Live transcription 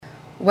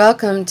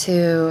Welcome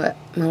to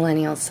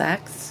Millennial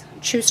Sex,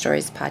 True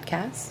Stories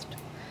podcast.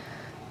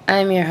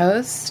 I'm your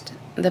host,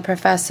 the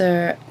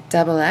Professor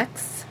Double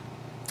X,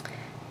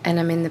 and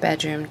I'm in the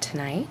bedroom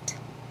tonight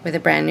with a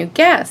brand new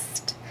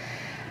guest.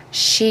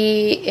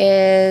 She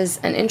is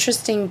an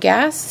interesting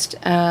guest.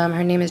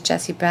 Her name is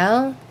Jessie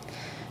Bell.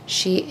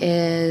 She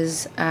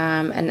is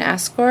an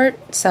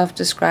escort,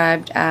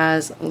 self-described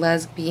as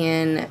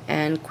lesbian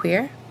and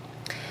queer.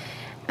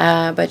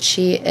 But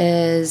she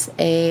is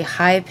a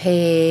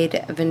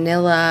high-paid,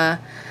 vanilla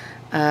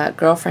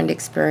girlfriend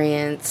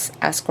experience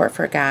escort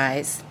for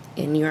guys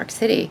in New York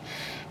City.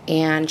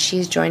 And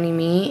she's joining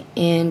me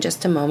in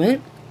just a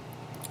moment.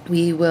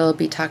 We will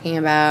be talking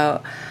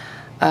about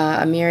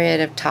a myriad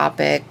of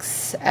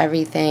topics,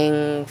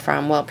 everything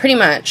from, well, pretty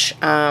much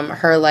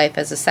her life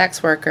as a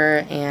sex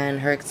worker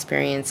and her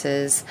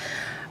experiences.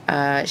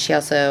 She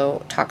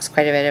also talks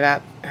quite a bit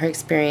about her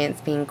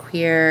experience being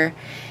queer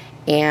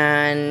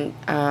and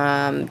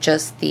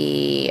just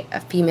the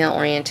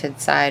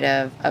female-oriented side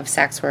of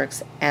sex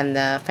works and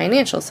the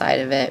financial side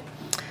of it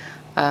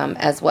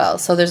as well.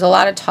 So there's a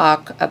lot of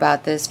talk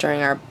about this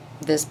during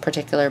this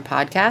particular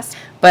podcast.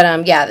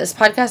 But this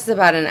podcast is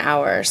about an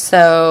hour.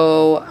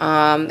 So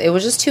it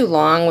was just too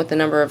long with the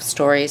number of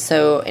stories.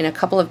 So in a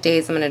couple of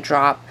days, I'm going to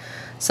drop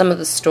some of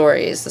the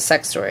stories, the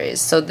sex stories.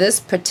 So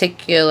this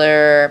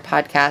particular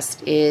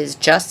podcast is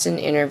just an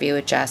interview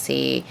with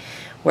Jessie,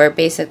 where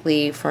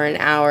basically for an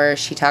hour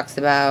she talks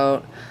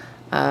about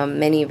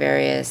many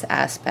various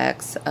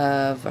aspects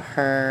of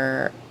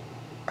her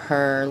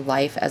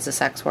life as a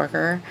sex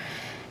worker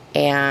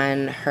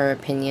and her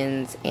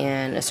opinions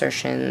and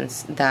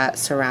assertions that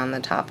surround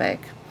the topic.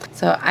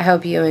 So I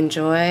hope you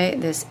enjoy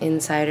this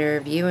insider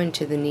view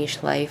into the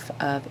niche life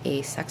of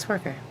a sex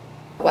worker.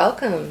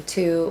 Welcome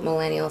to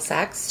Millennial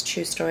Sex,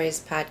 True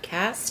Stories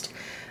podcast.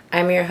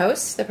 I'm your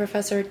host, the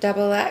Professor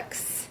Double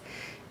X.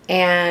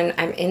 And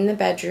I'm in the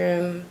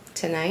bedroom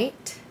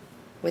tonight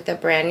with a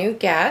brand new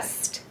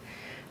guest.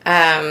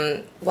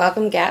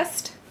 Welcome,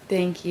 guest.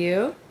 Thank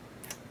you.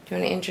 Do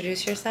you want to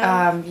introduce yourself?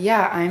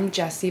 I'm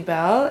Jessie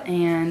Bell,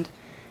 and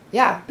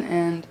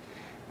I'm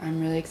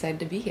really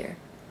excited to be here.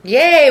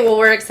 Yay! Well,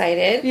 we're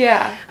excited.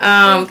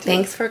 Yeah.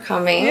 Thanks for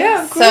coming.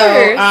 Yeah, of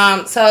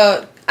course.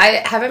 So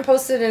I haven't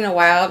posted in a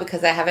while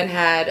because I haven't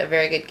had a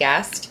very good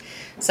guest.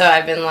 So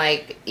I've been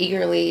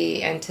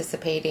eagerly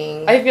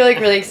anticipating. I feel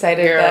really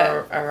excited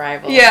your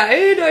arrival. Yeah, I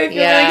feel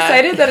really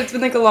excited that it's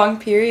been a long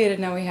period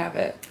and now we have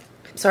it.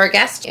 So our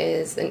guest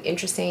is an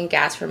interesting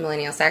guest for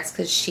Millennial Sex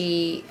because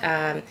she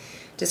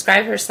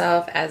described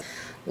herself as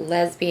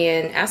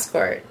lesbian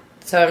escort.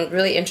 So I'm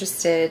really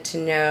interested to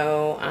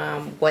know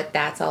what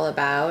that's all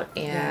about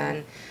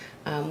and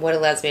what a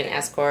lesbian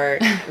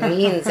escort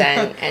means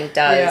and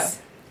does.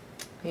 Yeah.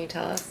 Can you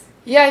tell us?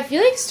 Yeah, I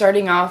feel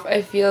starting off,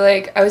 I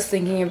was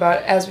thinking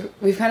about, as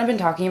we've kind of been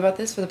talking about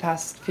this for the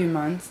past few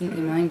months and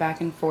emailing back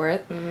and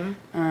forth.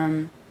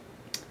 Mm-hmm.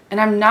 And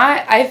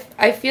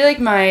I feel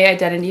my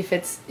identity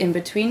fits in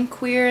between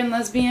queer and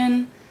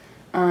lesbian,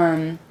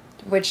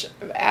 which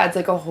adds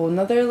a whole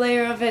nother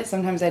layer of it.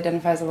 Sometimes I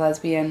identify as a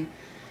lesbian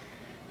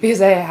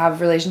because I have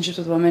relationships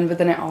with women, but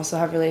then I also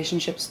have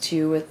relationships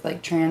too with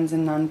trans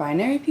and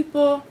non-binary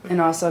people, mm-hmm.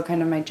 and also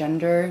kind of my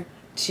gender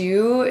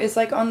too is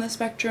on the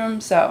spectrum,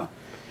 So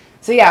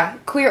yeah,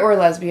 queer or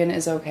lesbian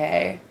is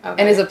okay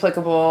and is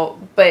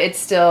applicable, but it's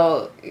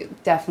still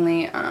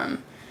definitely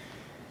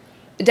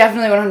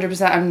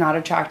 100% I'm not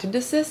attracted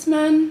to cis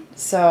men.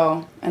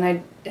 So, and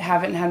I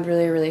haven't had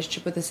really a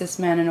relationship with a cis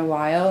man in a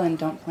while and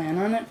don't plan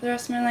on it for the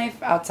rest of my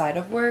life outside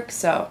of work.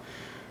 So,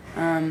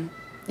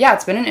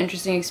 it's been an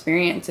interesting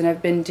experience, and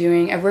I've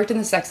worked in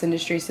the sex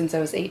industry since I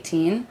was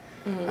 18.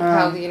 Mm-hmm.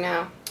 How old are you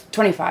now?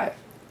 25.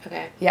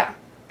 Okay. Yeah.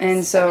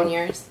 And 7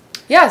 years?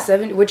 Yeah,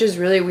 7, which is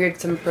really weird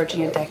because I'm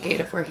approaching a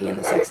decade of working in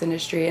the sex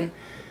industry, and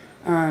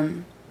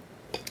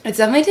it's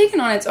definitely taken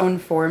on its own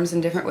forms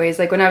in different ways.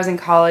 When I was in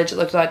college, it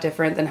looked a lot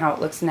different than how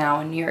it looks now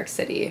in New York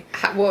City.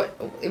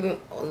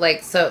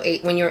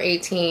 When you were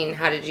 18,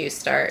 how did you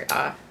start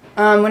off?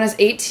 When I was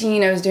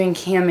 18, I was doing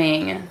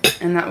camming,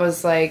 and that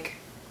was I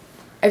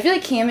feel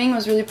camming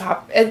was really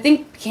I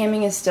think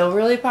camming is still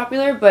really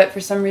popular, but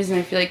for some reason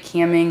I feel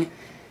camming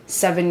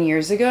 7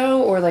 years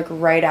ago, or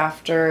right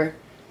after,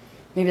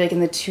 maybe in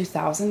the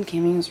 2000s,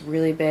 camming was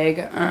really big.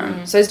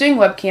 Mm-hmm. So I was doing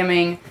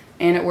webcamming,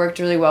 and it worked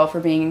really well for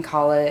being in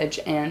college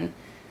and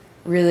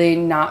really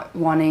not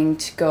wanting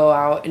to go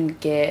out and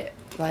get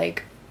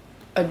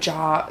a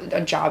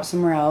job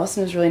somewhere else.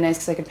 And it was really nice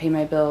because I could pay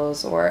my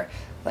bills or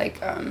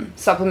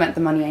supplement the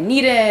money I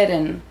needed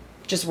and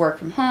just work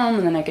from home,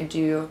 and then I could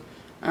do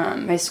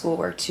my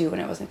schoolwork too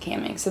when it wasn't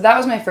camming. So that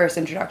was my first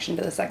introduction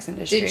to the sex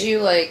industry. Did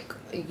you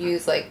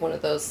use one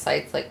of those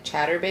sites like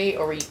Chatterbait,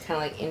 or were you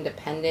kind of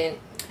independent?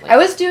 I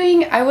was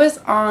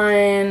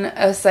on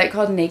a site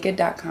called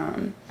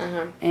Naked.com,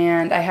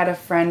 and I had a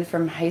friend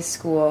from high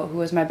school who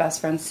was my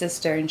best friend's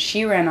sister, and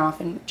she ran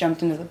off and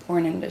jumped into the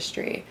porn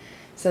industry.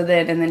 And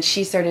then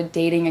she started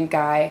dating a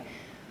guy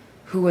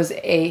who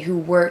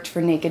worked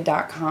for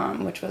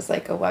Naked.com, which was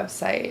a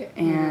website,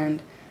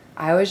 and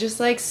I was just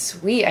like,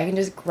 sweet, I can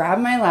just grab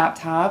my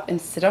laptop and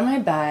sit on my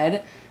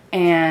bed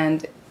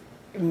and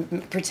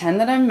pretend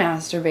that I'm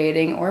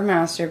masturbating or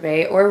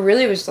masturbate, or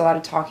really it was just a lot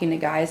of talking to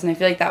guys. And I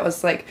feel like that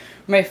was like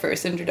my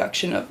first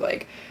introduction of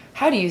like,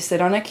 how do you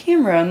sit on a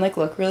camera and like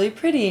look really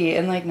pretty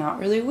and like not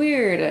really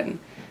weird, and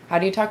how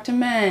do you talk to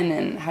men,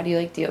 and how do you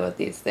like deal with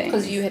these things?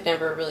 Because you had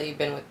never really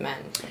been with men.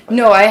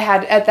 No, I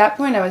had, at that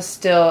point I was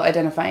still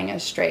identifying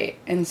as straight,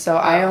 and so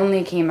I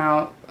only came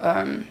out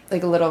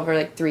like a little over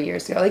like 3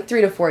 years ago, like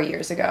 3 to 4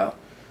 years ago.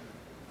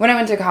 When I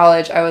went to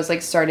college, I was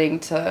like starting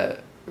to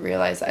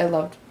realize I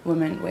loved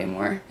women way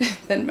more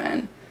than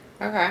men.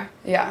 Okay.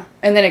 Yeah,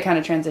 and then it kind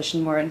of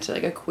transitioned more into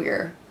like a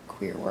queer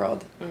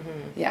world.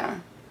 Mm-hmm. Yeah.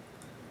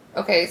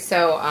 Okay,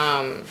 so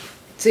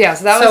So yeah,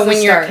 so that was the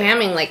when start. you're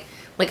camming, like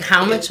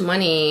how much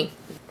money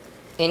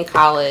in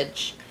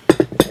college,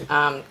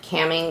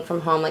 camming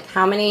from home, like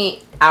how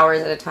many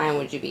hours at a time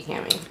would you be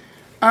camming?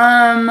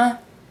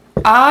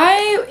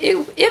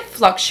 It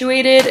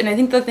fluctuated, and I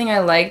think the thing I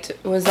liked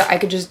was that I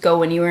could just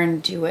go anywhere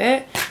and do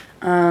it.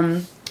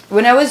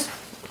 When I was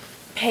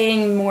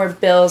paying more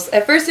bills,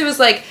 at first it was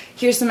like,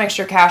 here's some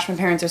extra cash, my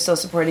parents are still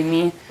supporting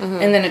me,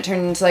 and then it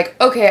turned into like,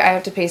 okay, I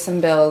have to pay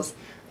some bills.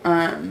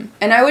 And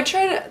I would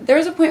there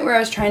was a point where I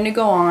was trying to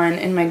go on,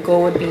 and my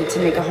goal would be to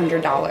make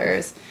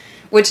 $100,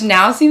 which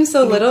now seems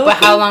so little. But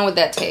how long would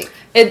that take?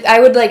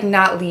 I would like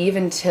not leave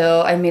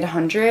until I made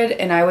 100,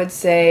 and I would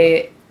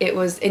say it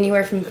was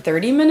anywhere from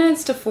 30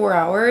 minutes to 4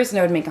 hours, and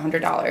I would make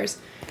 $100.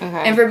 Okay.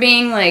 And for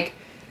being like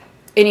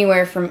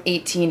anywhere from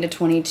 18 to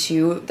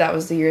 22, that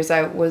was the years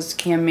I was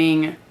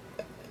camming.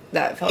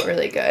 That felt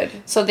really good.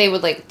 So they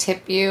would like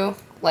tip you,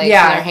 like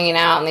Yeah. when they're hanging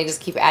out, and they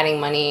just keep adding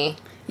money.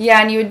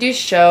 Yeah, and you would do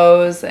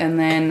shows, and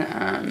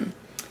then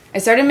I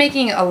started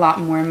making a lot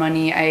more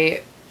money.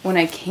 When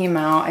I came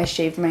out, I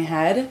shaved my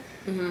head,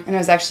 and I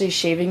was actually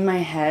shaving my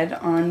head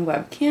on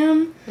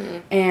webcam,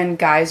 and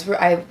guys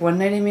one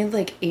night I made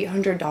like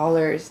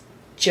 $800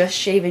 just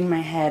shaving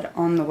my head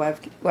on the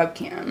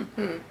webcam.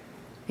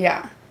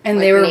 Yeah. And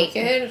Like they were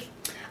naked?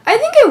 I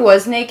think I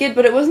was naked,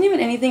 but it wasn't even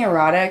anything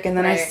erotic, and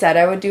then I Right. said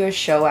I would do a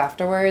show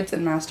afterwards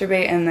and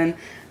masturbate, and then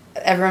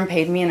everyone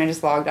paid me and I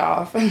just logged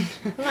off and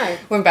Nice.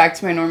 went back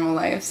to my normal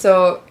life.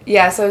 So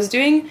yeah, so I was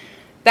doing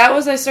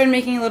I started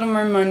making a little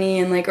more money,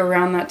 and like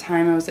around that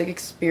time I was like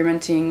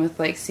experimenting with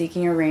like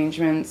seeking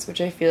arrangements,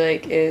 which I feel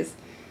like is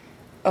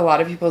a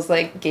lot of people's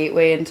like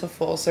gateway into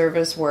full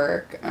service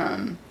work,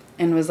 and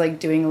was like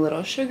doing a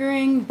little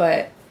sugaring,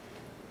 but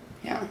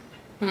yeah.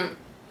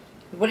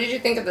 What did you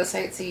think of the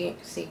site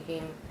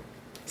seeking?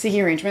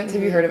 Seeking arrangements,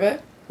 have you heard of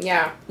it?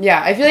 Yeah.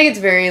 Yeah, I feel like it's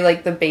very,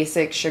 like, the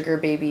basic sugar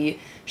baby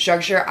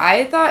structure.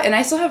 I thought, and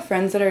I still have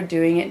friends that are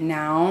doing it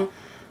now,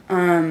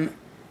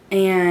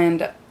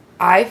 and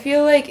I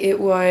feel like it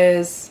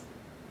was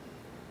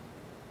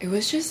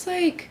just,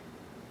 like,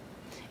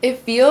 it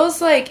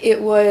feels like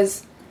it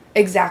was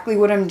exactly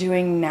what I'm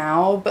doing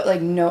now, but,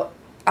 like, no,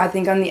 I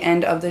think on the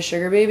end of the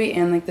sugar baby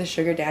and, like, the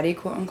sugar daddy,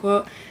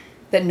 quote-unquote,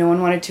 that no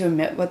one wanted to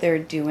admit what they were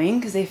doing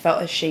because they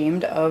felt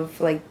ashamed of,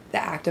 like, the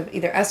act of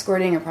either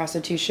escorting or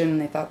prostitution,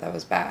 and they thought that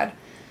was bad.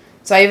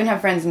 So I even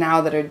have friends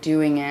now that are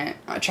doing it,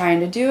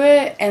 trying to do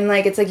it, and,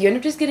 like, it's like you end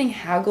up just getting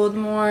haggled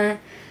more.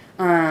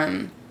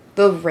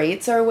 The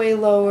rates are way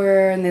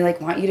lower, and they,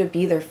 like, want you to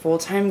be their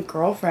full-time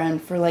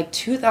girlfriend for, like,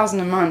 $2,000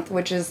 a month,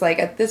 which is, like,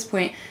 at this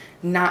point,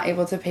 not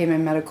able to pay my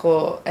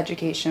medical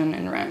education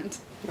and rent.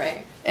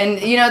 Right.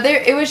 And, you know,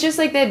 it was just,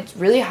 like, they had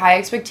really high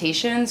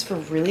expectations for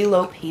really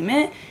low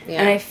payment. Yeah.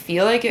 And I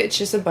feel like it's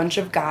just a bunch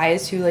of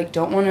guys who, like,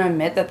 don't want to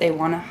admit that they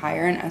want to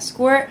hire an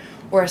escort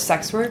or a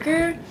sex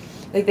worker.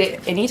 Like,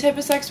 any type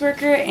of sex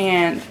worker.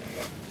 And,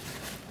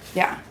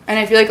 yeah. And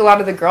I feel like a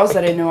lot of the girls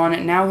that I know on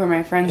it now who are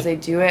my friends, they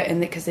do it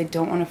and because they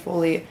don't want to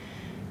fully,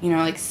 you know,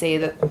 like, say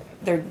that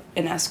they're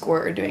an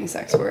escort or doing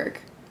sex work.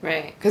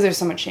 Right. Because there's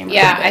so much shame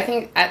Yeah, around it. I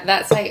think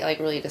that site, like,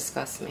 really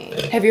disgusts me.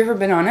 Have you ever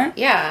been on it?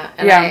 Yeah,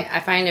 and Yeah. I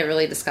find it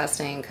really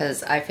disgusting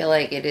because I feel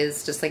like it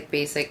is just, like,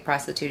 basic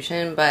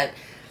prostitution, but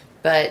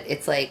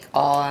it's, like,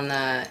 all in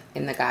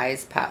the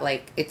guy's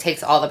like, it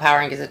takes all the power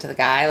and gives it to the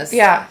guy.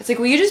 Yeah, it's like,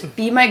 will you just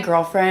be my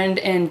girlfriend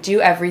and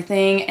do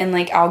everything, and,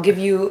 like, I'll give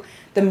you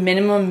the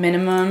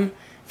minimum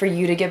for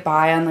you to get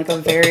by on, like, a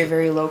very,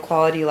 very low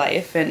quality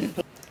life. And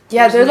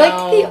yeah, There's they're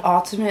no- like the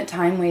ultimate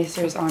time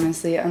wasters,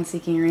 honestly, on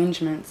seeking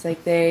arrangements.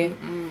 Like, they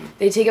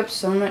take up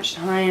so much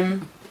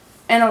time,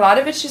 and a lot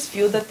of it's just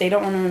fueled that they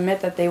don't want to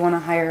admit that they want to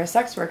hire a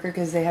sex worker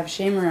because they have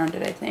shame around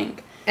it, I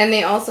think. And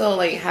they also,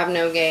 like, have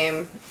no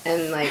game,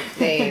 and, like,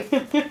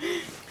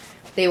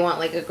 they want,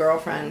 like, a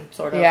girlfriend,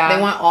 sort of. Yeah.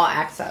 They want all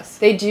access.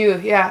 They do,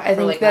 yeah. I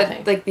think like, that,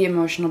 nothing. like, the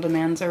emotional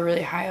demands are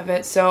really high of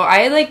it. So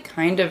I, like,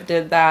 kind of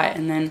did that,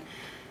 and then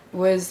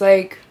was,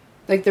 like,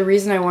 the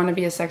reason I want to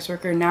be a sex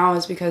worker now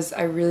is because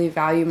I really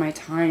value my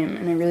time,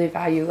 and I really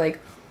value, like,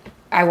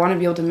 I want to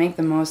be able to make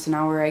the most an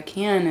hour I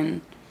can,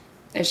 and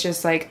it's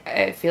just, like,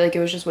 I feel like it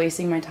was just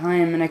wasting my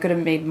time, and I could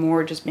have made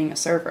more just being a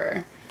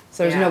server.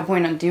 So there's Yeah. no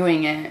point in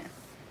doing it.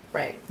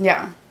 Right.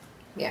 Yeah.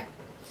 Yeah.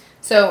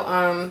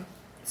 So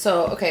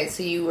So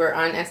you were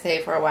on SA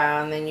for a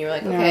while, and then you were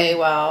like, okay,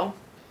 well,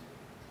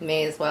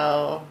 may as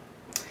well.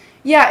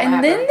 Yeah,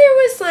 and then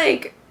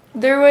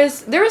there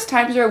was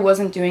times where I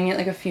wasn't doing it,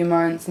 like a few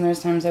months, and there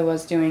was times I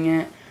was doing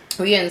it.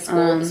 Were you in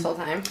school this whole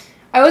time?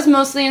 I was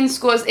mostly in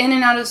school. I was in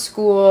and out of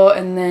school,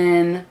 and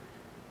then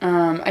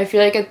I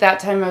feel like at that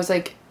time I was,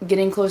 like,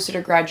 getting closer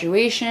to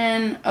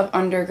graduation of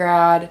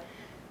undergrad,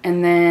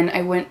 and then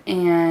I went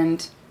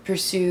and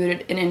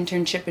pursued an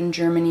internship in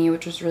Germany,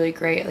 which was really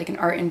great, like an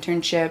art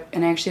internship,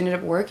 and I actually ended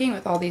up working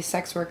with all these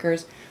sex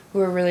workers who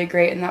were really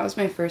great, and that was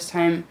my first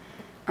time,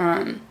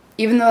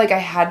 even though, like, I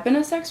had been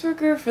a sex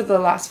worker for the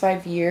last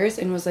 5 years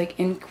and was, like,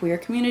 in queer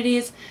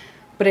communities,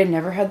 but I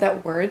never had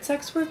that word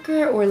sex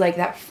worker or, like,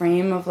 that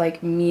frame of,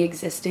 like, me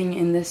existing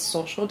in this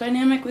social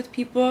dynamic with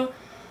people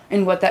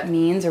and what that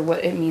means or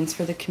what it means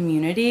for the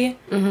community.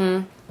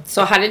 Mm-hmm.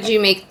 So how did you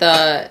make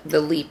the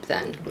leap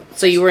then?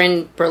 So you were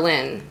in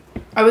Berlin.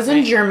 I was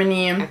in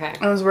Germany. Okay.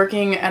 I was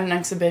working at an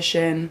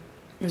exhibition.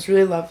 It was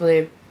really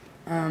lovely.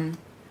 And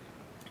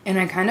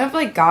I kind of,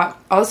 like, got...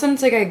 All of a sudden,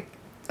 it's like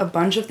a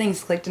bunch of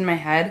things clicked in my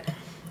head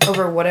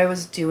over what I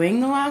was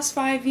doing the last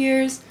 5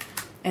 years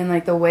and,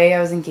 like, the way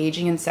I was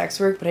engaging in sex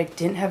work, but I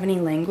didn't have any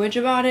language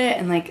about it,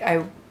 and, like,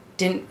 I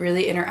didn't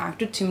really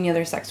interact with too many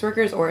other sex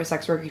workers or a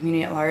sex worker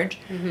community at large.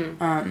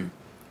 Mm-hmm.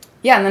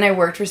 Yeah, and then I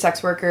worked for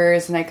sex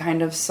workers, and I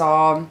kind of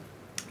saw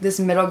this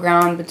middle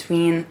ground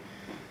between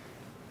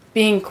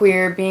being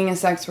queer, being a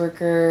sex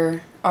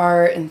worker,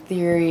 art and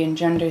theory and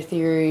gender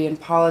theory and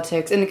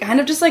politics, and it kind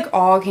of just, like,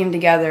 all came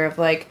together of,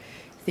 like,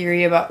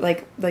 theory about,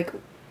 like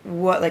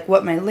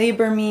what my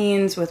labor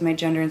means with my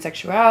gender and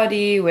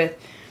sexuality,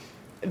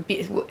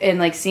 and,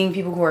 like, seeing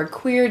people who are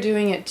queer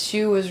doing it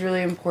too was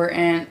really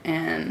important,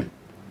 and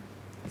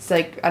it's,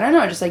 like, I don't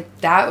know, just, like,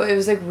 that, it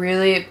was, like,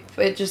 really,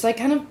 it just, like,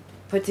 kind of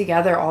put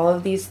together all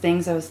of these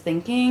things I was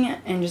thinking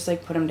and just,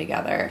 like, put them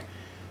together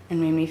and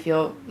made me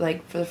feel,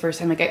 like, for the first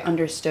time, like, I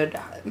understood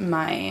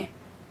my,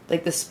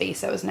 like, the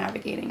space I was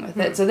navigating with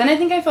it. So then I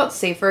think I felt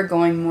safer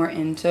going more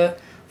into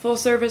full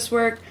service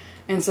work.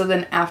 And so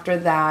then after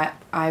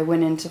that, I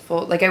went into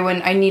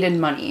I needed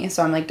money.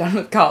 So I'm, like, done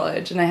with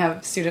college and I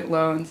have student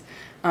loans.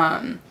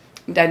 I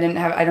don't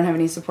have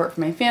any support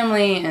from my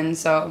family. And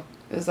so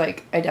it was,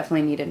 like, I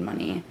definitely needed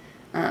money.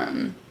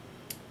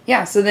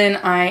 Yeah, so then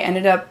I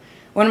ended up,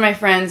 one of my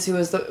friends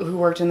who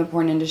worked in the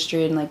porn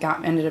industry and, like,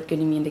 ended up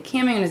getting me into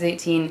camming when I was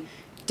 18,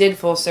 did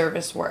full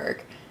service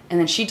work. And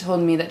then she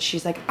told me that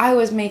she's like, I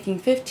was making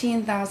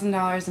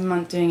 $15,000 a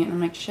month doing it. And I'm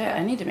like, shit,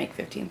 I need to make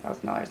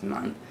 $15,000 a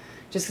month.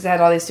 Just because I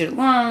had all these student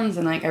loans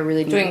and, like, I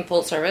really needed... Doing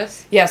full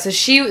service? Yeah, so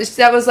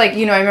that was, like,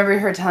 you know, I remember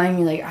her telling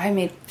me, like, I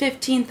made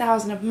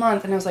 $15,000 a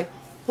month. And I was like,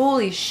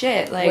 holy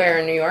shit. Like, where,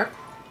 in New York?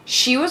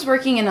 She was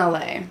working in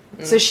LA.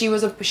 So she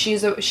was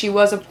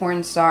a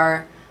porn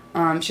star.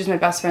 She was my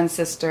best friend's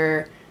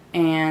sister.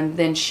 And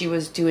then she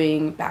was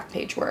doing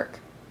Backpage work.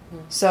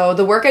 So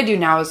the work I do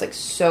now is, like,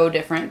 so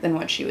different than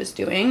what she was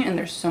doing, and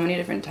there's so many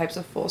different types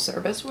of full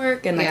service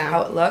work and, like,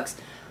 how it looks,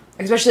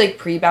 especially, like,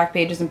 pre-back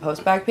pages and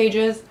post-back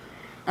pages.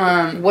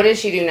 What does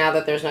she do now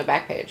that there's no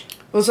back page?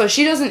 Well, so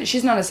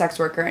she's not a sex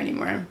worker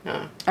anymore.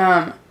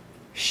 Oh.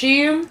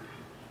 She,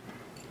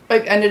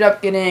 like, ended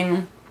up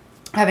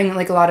having,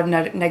 like, a lot of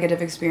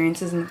negative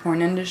experiences in the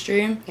porn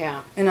industry.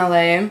 Yeah. In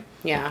LA.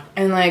 Yeah.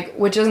 And, like,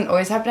 which doesn't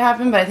always have to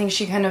happen, but I think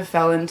she kind of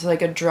fell into,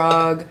 like, a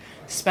drug,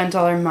 spent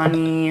all her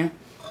money,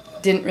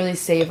 didn't really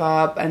save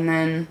up, and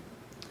then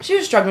she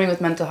was struggling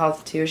with mental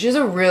health too. She's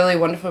a really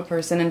wonderful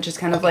person and just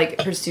kind of, like,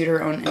 pursued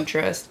her own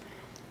interest.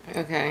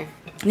 Okay.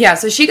 Yeah,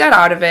 so she got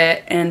out of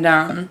it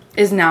and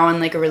is now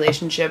in, like, a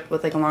relationship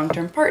with, like, a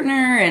long-term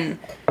partner and,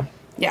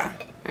 yeah.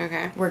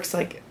 Okay. Works,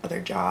 like, other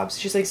jobs.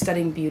 She's, like,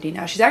 studying beauty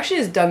now. She's actually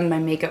has done my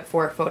makeup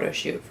for a photo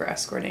shoot for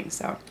escorting,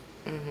 so.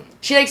 Mm-hmm.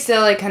 She, like,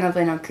 still, like, kind of,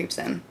 you know, creeps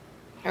in.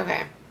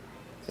 Okay.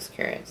 Just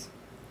curious.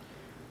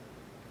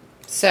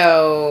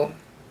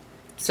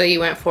 So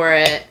you went for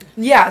it.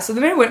 Yeah, so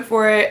then I went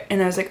for it,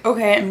 and I was like,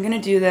 okay, I'm gonna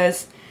do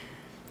this.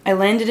 I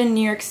landed in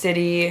New York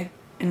City,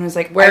 and was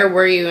like... Where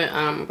were you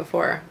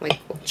before? Like,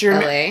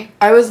 LA?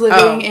 I was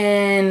living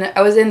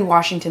I was in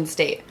Washington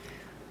State,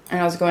 and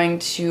I was going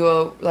to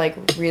a, like,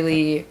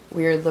 really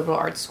weird liberal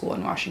arts school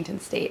in Washington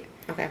State.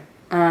 Okay.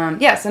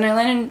 Yeah, so then I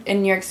landed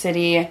in New York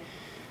City,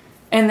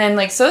 and then,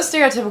 like, so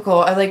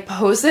stereotypical, I, like,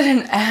 posted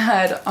an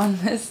ad on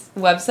this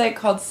website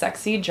called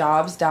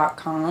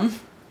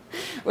sexyjobs.com.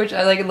 Which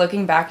I, like,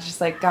 looking back, it's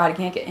just like, God, I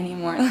can't get any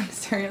more, like,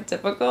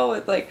 stereotypical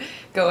with, like,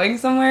 going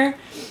somewhere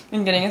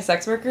and getting a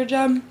sex worker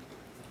job.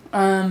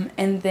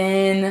 And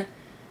then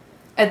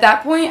at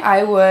that point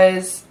I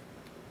was,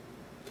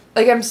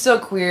 like, I'm still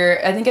queer.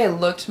 I think I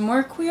looked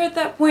more queer at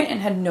that point and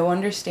had no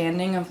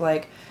understanding of,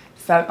 like,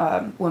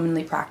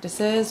 womanly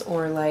practices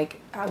or, like,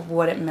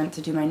 what it meant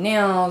to do my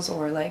nails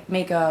or, like,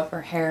 makeup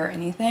or hair or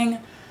anything.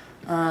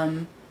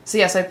 So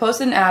yeah, so I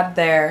posted an ad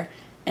there.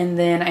 And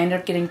then I ended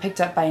up getting picked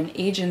up by an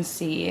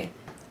agency.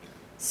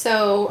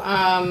 So,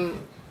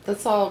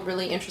 that's all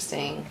really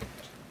interesting,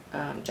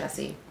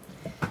 Jessie.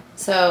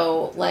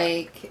 So,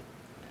 like,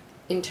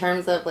 in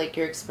terms of, like,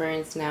 your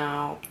experience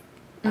now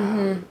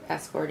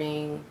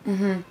escorting,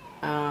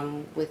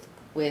 with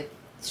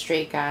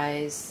straight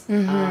guys,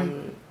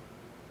 in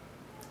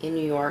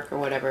New York or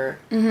whatever.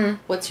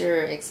 What's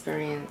your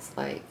experience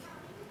like?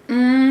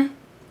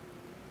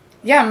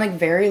 Yeah, I'm like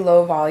very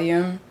low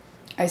volume.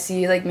 I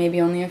see like maybe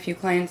only a few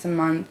clients a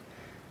month.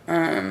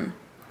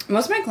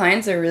 Most of my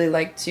clients I really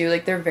like too.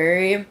 Like they're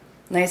very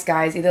nice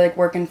guys, either like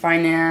work in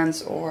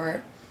finance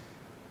or,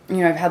 you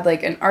know, I've had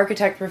like an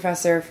architect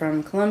professor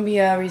from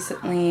Columbia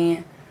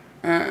recently.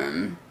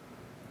 Yeah,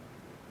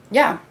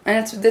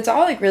 and it's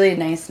all like really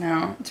nice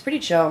now. It's pretty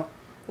chill.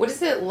 What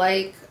is it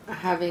like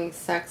having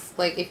sex?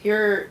 Like if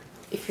you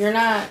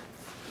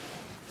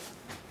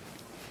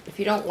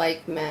don't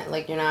like men,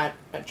 like you're not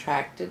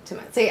attracted to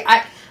men. See,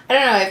 I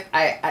don't know.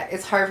 I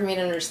it's hard for me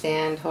to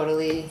understand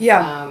totally.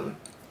 Yeah.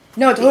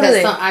 No, totally.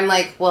 Because I'm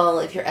like, well,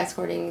 if you're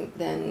escorting,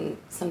 then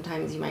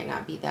sometimes you might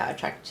not be that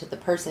attracted to the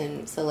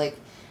person. So like,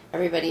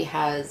 everybody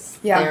has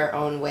their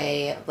own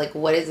way. Like,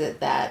 what is it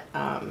that,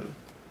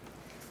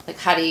 like,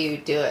 how do you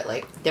do it?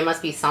 Like, there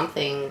must be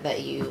something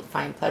that you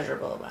find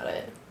pleasurable about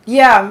it.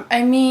 Yeah,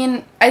 I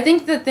mean, I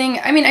think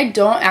I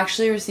don't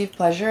actually receive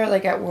pleasure,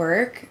 like, at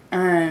work.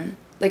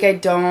 Like, I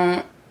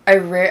don't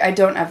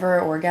ever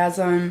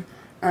orgasm.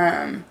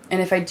 And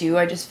if I do,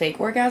 I just fake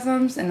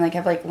orgasms and, like,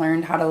 have, like,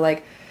 learned how to,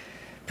 like,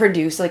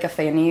 produce, like, a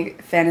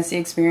fantasy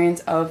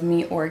experience of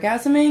me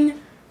orgasming.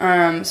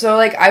 So,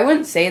 like, I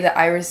wouldn't say that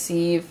I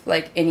receive,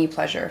 like, any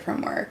pleasure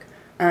from work.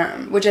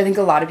 Which I think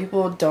a lot of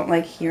people don't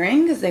like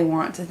hearing because they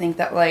want to think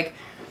that, like,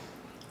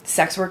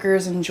 sex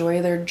workers enjoy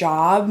their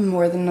job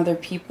more than other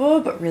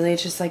people, but really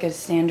it's just, like, a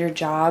standard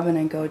job and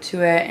I go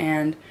to it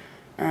and,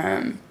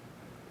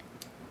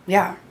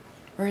 yeah.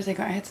 Where was I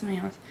going? I had something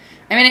else.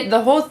 I mean,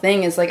 the whole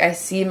thing is, like, I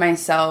see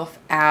myself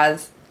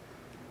as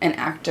an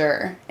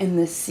actor in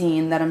this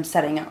scene that I'm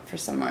setting up for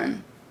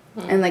someone.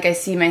 And, like, I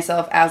see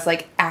myself as,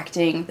 like,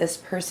 acting this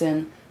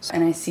person.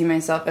 And I see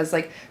myself as,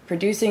 like,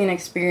 producing an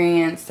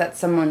experience that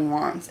someone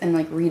wants and,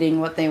 like, reading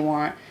what they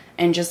want.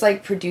 And just,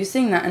 like,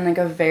 producing that in, like,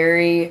 a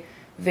very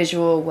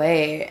visual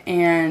way.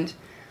 And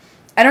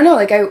I don't know,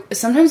 like,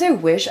 sometimes I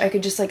wish I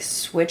could just, like,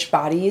 switch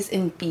bodies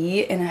and be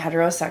in a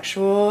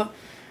heterosexual,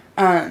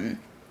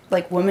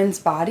 like, woman's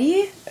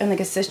body. And, like,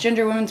 a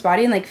cisgender woman's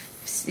body. And, like,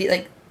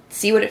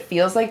 see what it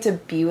feels like to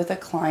be with a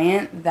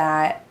client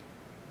that,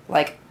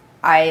 like,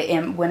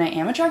 when I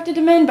am attracted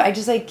to men, but I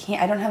just, like,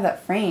 I don't have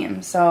that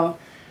frame. So,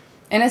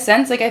 in a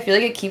sense, like, I feel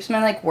like it keeps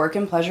my, like, work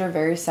and pleasure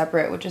very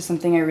separate, which is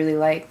something I really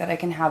like, that I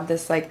can have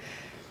this, like,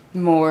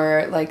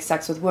 more, like,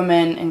 sex with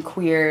women and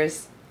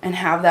queers and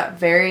have that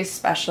very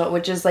special,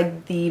 which is,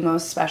 like, the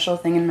most special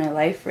thing in my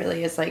life,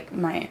 really, is, like,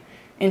 my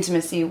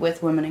intimacy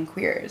with women and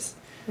queers.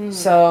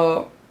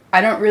 So,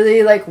 I don't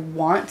really, like,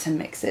 want to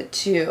mix it,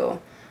 too.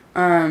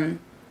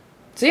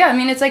 So yeah, I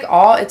mean, it's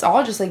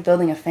all just, like,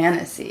 building a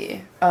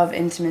fantasy of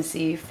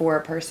intimacy for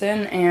a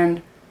person,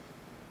 and,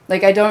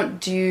 like, I don't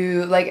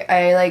do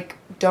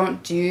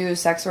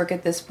sex work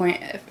at this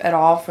point at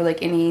all for,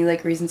 like, any,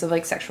 like, reasons of,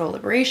 like, sexual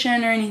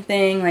liberation or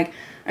anything. Like,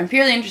 I'm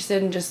purely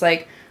interested in just,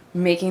 like,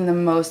 making the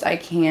most I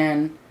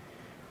can,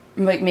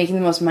 like, making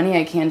the most money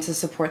I can to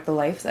support the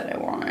life that I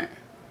want.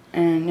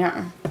 And,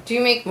 yeah. Do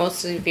you make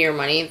most of your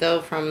money,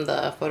 though, from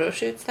the photo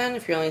shoots, then,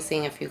 if you're only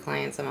seeing a few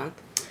clients a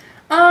month?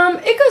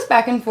 It goes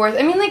back and forth.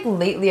 I mean, like,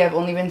 lately I've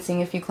only been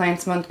seeing a few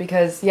clients a month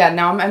because, yeah,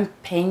 now I'm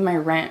paying my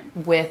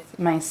rent with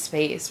my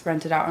space,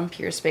 rented out on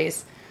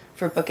Peerspace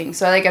for booking.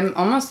 So, like, I'm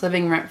almost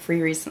living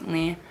rent-free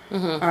recently.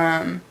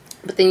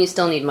 But then you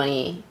still need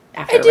money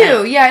after I do,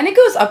 rent. yeah, and it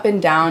goes up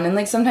and down. And,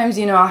 like, sometimes,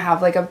 you know, I'll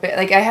have, like, a bit,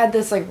 like, I had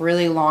this, like,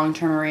 really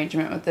long-term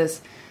arrangement with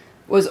this,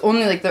 was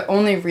only, like, the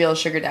only real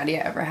sugar daddy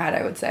I ever had,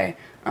 I would say.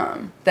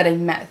 That I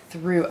met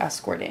through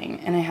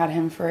escorting, and I had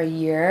him for a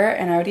year,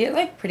 and I would get,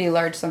 like, pretty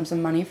large sums of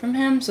money from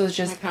him, so it's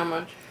just... Like how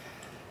much?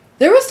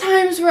 There was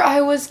times where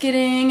I was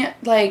getting,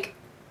 like...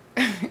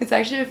 It's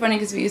actually funny,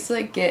 because he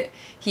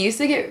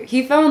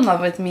fell in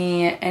love with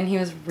me, and he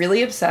was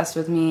really obsessed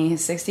with me.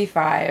 He's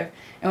 65,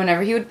 and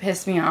whenever he would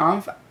piss me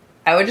off,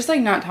 I would just,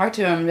 like, not talk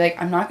to him, and be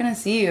like, I'm not gonna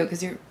see you,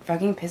 because you're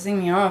fucking pissing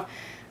me off,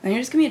 and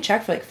you're just gonna give me a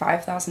check for, like,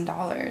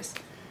 $5,000.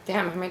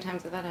 Damn, how many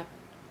times did that happen?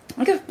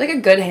 Like a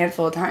good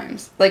handful of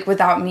times, like,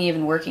 without me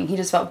even working. He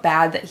just felt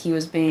bad that he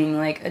was being,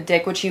 like, a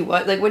dick, which he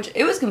was, like, which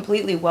it was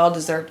completely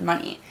well-deserved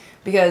money,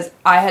 because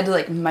I had to,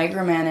 like,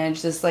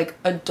 micromanage this, like,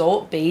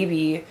 adult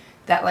baby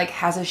that, like,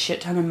 has a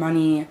shit ton of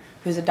money,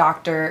 who's a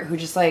doctor, who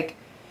just, like,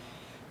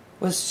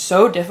 was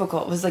so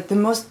difficult. It was, like, the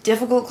most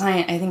difficult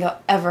client I think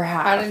I'll ever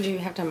have. How did you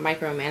have to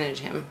micromanage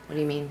him? What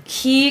do you mean?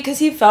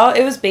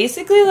 It was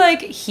basically,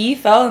 like, he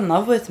fell in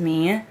love with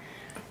me,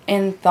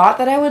 and thought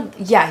that I would...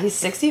 Yeah, he's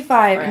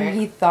 65, right. And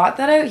he thought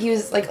that he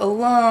was, like,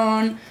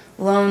 alone,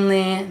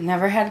 lonely,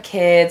 never had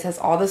kids, has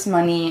all this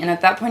money, and at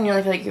that point in your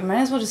life, you're like, you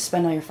might as well just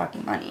spend all your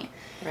fucking money.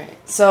 Right.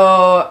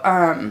 So,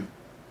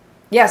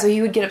 yeah, so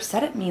he would get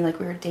upset at me, like,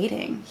 we were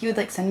dating. He would,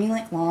 like, send me,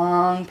 like,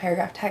 long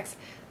paragraph texts,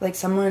 like,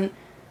 someone,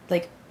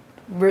 like,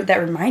 that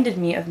reminded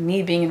me of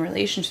me being in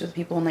relationships with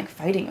people and, like,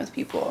 fighting with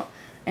people.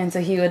 And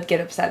so he would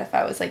get upset if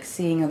I was, like,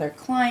 seeing other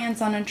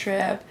clients on a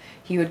trip.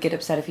 He would get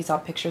upset if he saw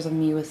pictures of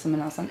me with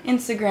someone else on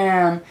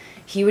Instagram.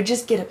 He would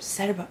just get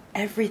upset about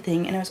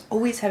everything. And I was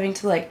always having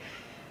to, like,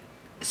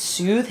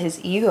 soothe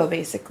his ego,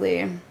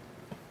 basically.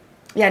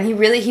 Yeah, and he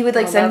would,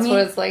 like, send that's me...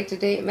 what it's like to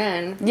date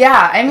men.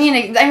 Yeah, I mean,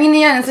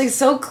 yeah, it's, like,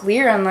 so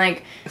clear. I'm,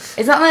 like...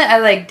 It's not that I,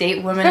 like,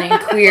 date women and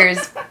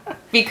queers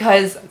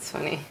because... That's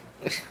funny.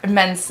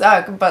 Men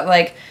suck, but,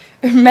 like...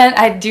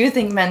 I do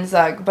think men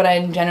suck, but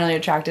I'm generally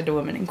attracted to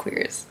women and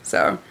queers,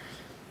 so...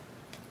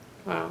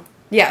 Wow.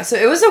 Yeah, so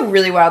it was a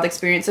really wild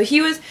experience. So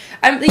he was...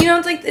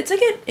 it's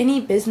like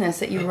any business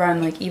that you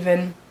run, like,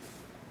 even...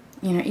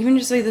 You know, even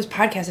just, like, this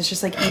podcast, it's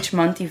just, like, each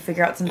month you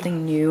figure out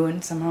something new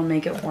and somehow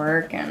make it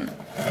work, and...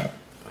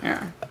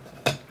 Yeah.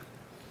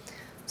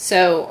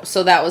 So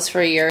that was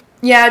for a year?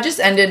 Yeah, it just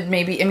ended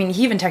maybe... I mean,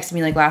 he even texted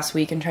me, like, last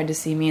week and tried to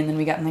see me, and then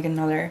we got in, like,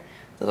 another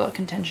little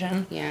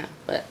contention. Yeah,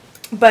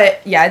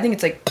 But, yeah, I think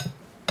it's, like...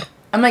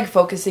 I'm, like,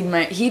 focusing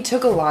my... He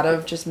took a lot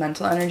of just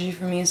mental energy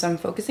from me, so I'm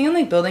focusing on,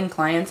 like, building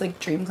clients, like,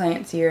 dream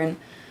clients here, and...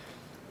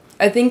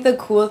 I think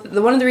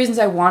one of the reasons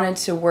I wanted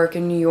to work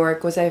in New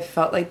York was I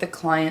felt like the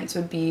clients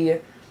would be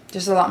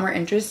just a lot more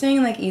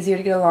interesting, like, easier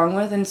to get along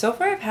with, and so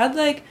far I've had,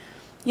 like...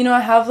 You know,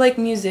 I have, like,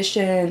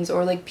 musicians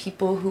or, like,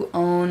 people who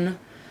own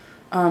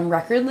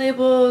record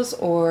labels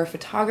or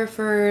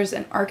photographers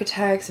and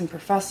architects and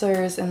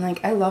professors, and,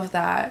 like, I love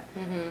that.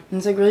 Mm-hmm. And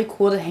it's, like, really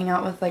cool to hang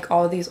out with, like,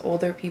 all of these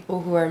older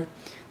people who are,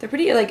 they're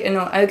pretty, like,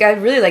 I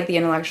really like the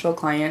intellectual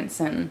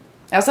clients, and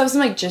I also have some,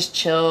 like, just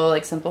chill,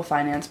 like, simple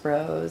finance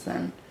bros,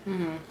 and,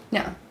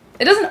 yeah.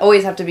 It doesn't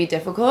always have to be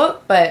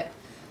difficult, but...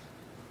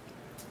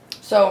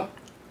 So,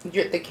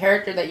 the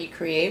character that you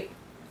create,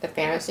 the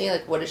fantasy,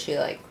 like, what is she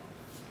like?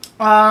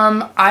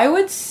 I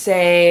would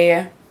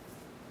say,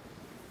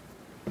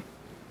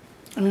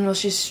 I mean, well,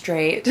 she's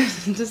straight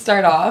to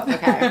start off.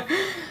 Okay.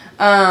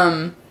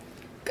 I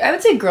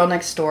would say girl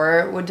next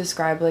door would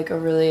describe, like, a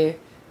really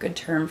good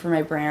term for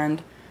my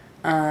brand.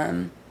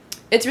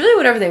 It's really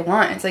whatever they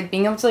want. It's, like,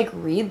 being able to, like,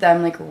 read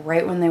them, like,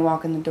 right when they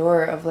walk in the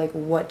door of, like,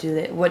 what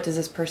does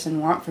this person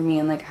want from me,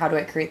 and, like, how do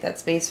I create that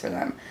space for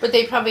them? But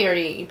you probably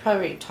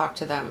already talked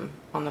to them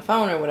on the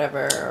phone or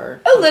whatever,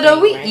 or... A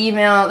little. We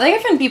email. Like,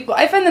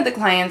 I find that the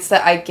clients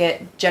that I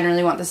get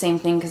generally want the same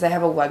thing because I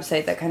have a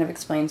website that kind of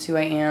explains who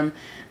I am.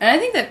 And I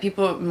think that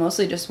people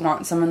mostly just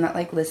want someone that,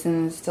 like,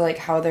 listens to, like,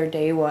 how their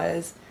day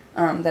was,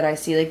 that I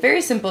see. Like,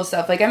 very simple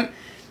stuff. Like, I'm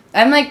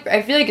like,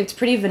 I feel like it's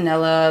pretty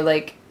vanilla,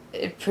 like...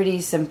 pretty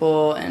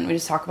simple, and we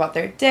just talk about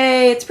their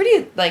day. It's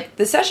pretty, like,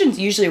 the sessions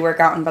usually work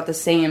out in about the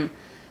same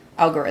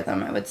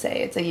algorithm, I would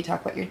say. It's like you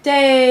talk about your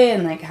day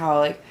and, like, how,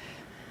 like,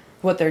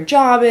 what their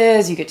job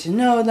is, you get to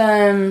know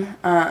them.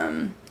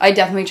 I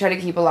definitely try to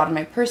keep a lot of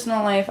my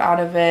personal life out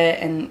of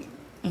it, and,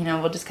 you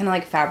know, we'll just kind of,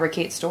 like,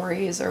 fabricate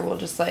stories, or we'll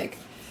just, like,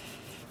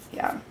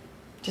 yeah,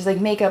 just,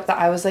 like, make up that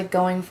I was, like,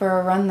 going for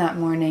a run that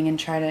morning and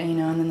try to, you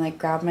know, and then, like,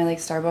 grab my, like,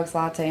 Starbucks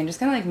latte and just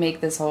kind of, like,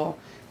 make this whole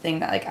thing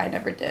that, like, I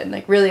never did.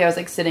 Like, really, I was,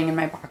 like, sitting in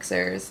my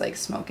boxers, like,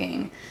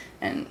 smoking,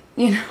 and,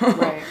 you know,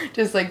 right.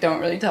 Just, like, don't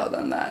really tell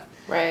them that.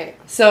 Right.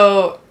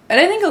 So, and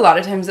I think a lot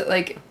of times that,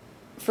 like,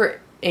 for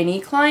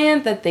any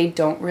client, that they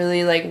don't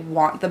really, like,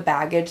 want the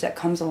baggage that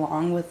comes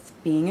along with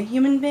being a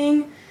human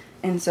being.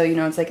 And so, you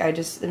know, it's like I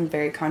just am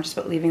very conscious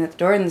about leaving at the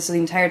door, and so the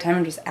entire time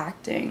I'm just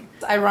acting.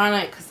 It's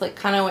ironic, because, like,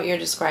 kind of what you're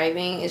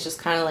describing is just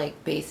kind of,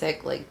 like,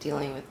 basic, like,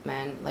 dealing with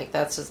men. Like,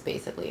 that's just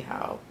basically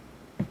how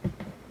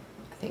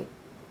I think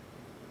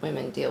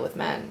women deal with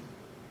men.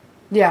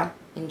 Yeah.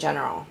 In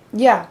general.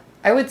 Yeah,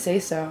 I would say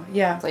so,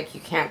 yeah. It's like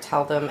you can't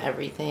tell them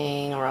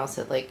everything, or else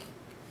it, like,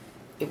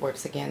 it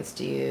works against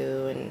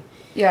you, and...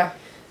 Yeah.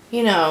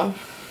 You know.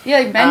 Yeah,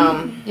 like,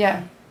 men,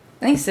 yeah.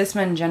 I think cis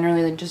men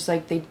generally, like, just,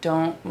 like, they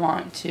don't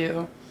want,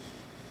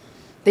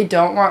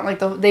 like,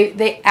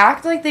 they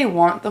act like they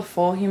want the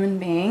full human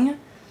being,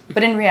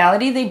 but in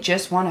reality, they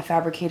just want a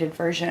fabricated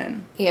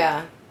version.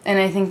 Yeah. And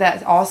I think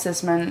that all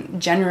cis men,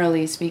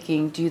 generally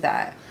speaking, do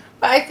that.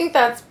 But I think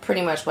that's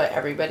pretty much what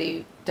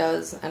everybody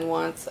does and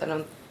wants. I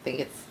don't think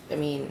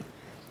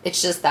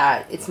it's just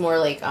that it's more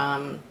like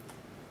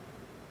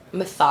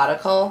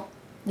methodical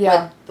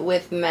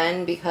with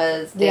men,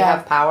 because they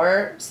have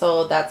power.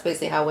 So that's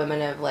basically how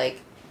women have, like,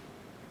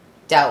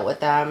 dealt with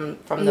them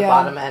from the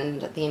bottom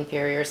end, the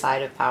inferior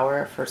side of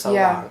power for so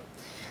long.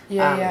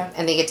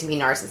 And they get to be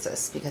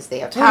narcissists because they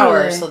have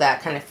power, so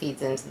that kind of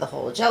feeds into the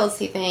whole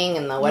jealousy thing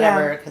and the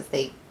whatever, because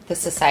the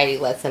society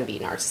lets them be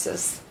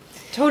narcissists.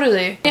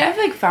 Totally. Yeah, I've,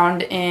 like,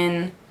 found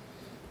in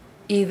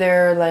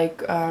either,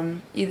 like,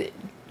 either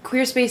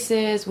queer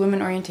spaces,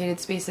 women-orientated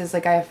spaces,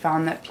 like, I have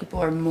found that people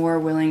are more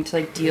willing to,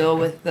 like, deal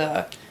with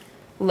the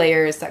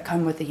layers that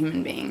come with a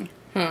human being.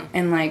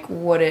 And, like,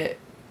 what it,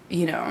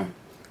 you know...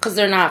 Because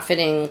they're not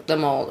fitting the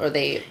mold, or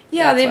they...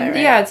 Yeah,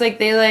 it's like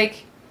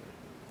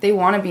they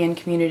want to be in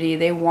community.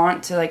 They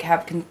want to, like,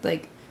 have,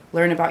 like,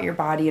 learn about your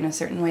body in a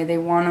certain way. They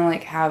want to,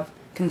 like, have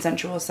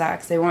consensual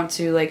sex. They want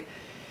to, like...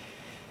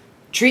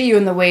 treat you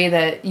in the way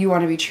that you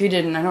want to be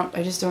treated, and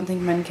I just don't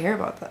think men care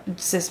about that.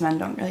 Cis men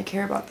don't really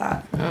care about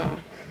that. Oh.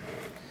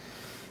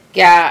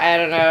 Yeah, I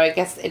don't know. I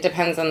guess it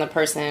depends on the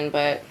person,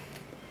 but...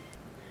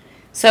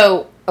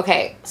 So,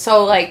 okay.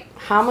 So, like,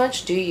 how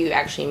much do you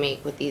actually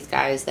make with these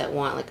guys that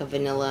want, like, a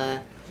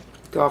vanilla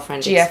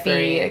girlfriend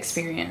GFE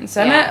experience?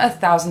 So I'm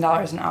at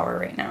 $1,000 an hour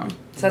right now.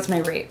 So that's my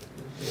rate.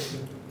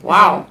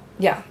 Wow.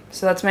 Yeah.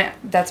 So that's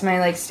my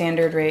like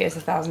standard rate is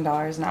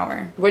 $1,000 an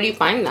hour. Where do you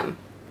find them?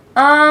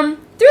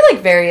 Through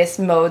like various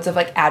modes of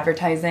like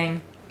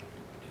advertising.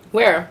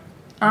 Where?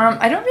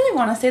 I don't really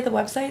want to say the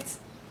websites.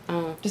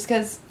 Oh. Just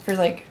because for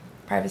like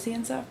privacy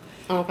and stuff.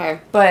 Okay.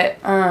 But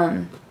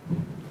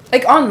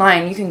like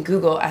online, you can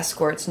Google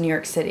escorts New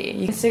York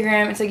City.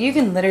 Instagram, it's like you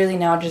can literally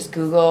now just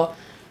Google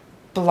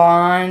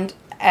blonde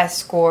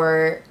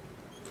escort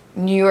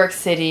New York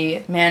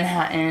City,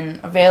 Manhattan,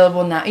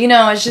 available now. You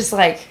know, it's just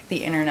like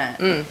the internet.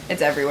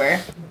 It's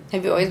everywhere.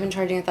 Have you always been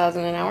charging $1,000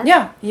 an hour?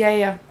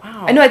 Yeah.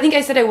 Wow. I know. I think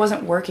I said I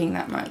wasn't working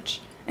that much,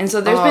 and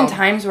so there's been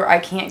times where I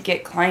can't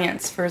get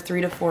clients for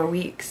 3 to 4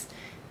 weeks,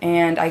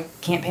 and I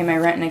can't pay my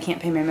rent and I can't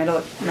pay my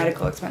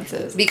medical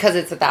expenses Because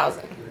it's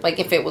 $1,000. Like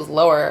if it was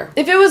lower.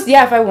 If it was,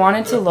 if I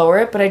wanted to lower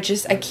it, but I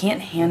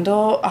can't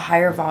handle a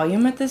higher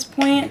volume at this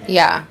point.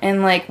 Yeah.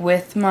 And like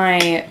with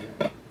my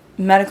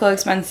medical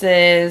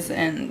expenses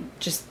and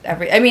just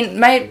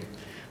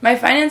my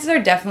finances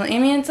are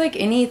definitely, it's like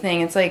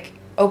anything. It's like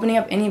opening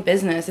up any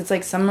business. It's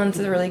like some months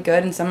are really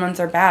good and some months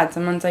are bad.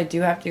 Some months I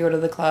do have to go to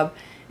the club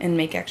and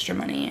make extra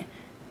money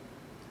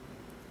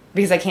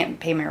because I can't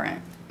pay my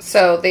rent.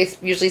 So they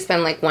usually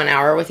spend like 1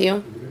 hour with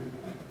you?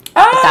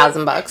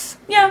 $1,000?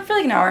 Yeah, for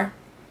like an hour.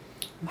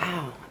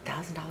 Wow,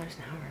 $1,000 an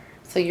hour.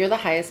 So you're the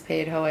highest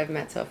paid hoe I've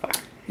met so far.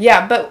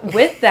 Yeah, but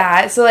with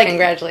that, so like...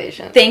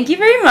 Congratulations. Thank you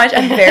very much.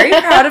 I'm very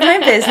proud of my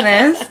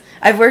business.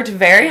 I've worked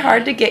very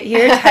hard to get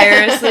here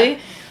tirelessly.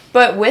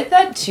 But with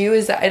that, too,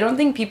 is that I don't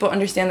think people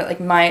understand that,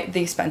 like,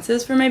 the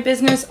expenses for my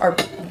business are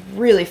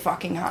really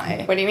fucking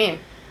high. What do you mean?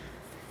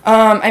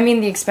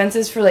 The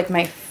expenses for, like,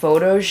 my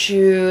photo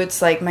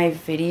shoots, like, my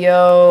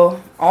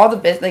video, all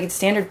the, it's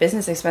standard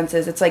business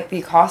expenses. It's, like,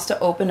 the cost to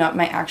open up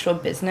my actual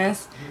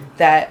business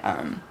that,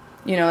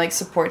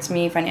 supports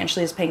me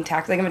financially is paying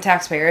tax. Like, I'm a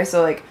taxpayer,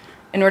 so, like,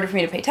 in order for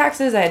me to pay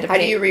taxes, I had to pay... How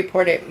do you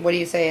report it? What do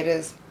you say it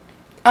is?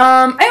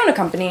 I own a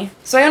company.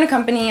 So I own a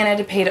company, and I had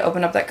to pay to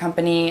open up that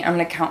company. I'm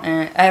an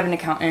accountant. I have an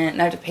accountant,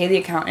 and I have to pay the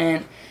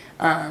accountant.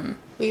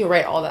 You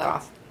write all that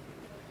off.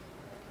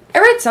 I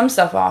write some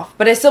stuff off,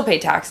 but I still pay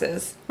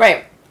taxes.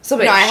 Right.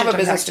 Still I have a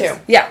business, too.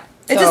 Yeah.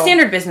 It's a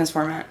standard business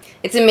format.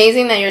 It's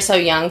amazing that you're so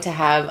young to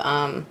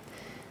have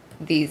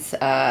these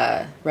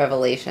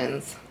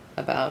revelations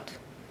about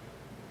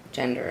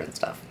gender and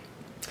stuff.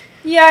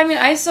 Yeah,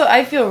 I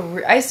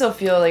still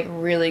feel like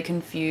really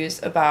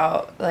confused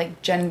about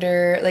like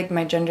gender, like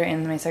my gender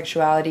and my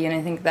sexuality, and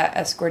I think that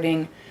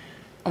escorting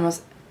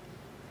almost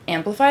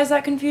amplifies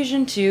that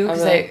confusion too.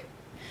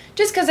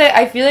 Because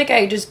I feel like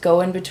I just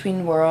go in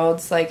between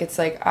worlds. Like it's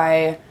like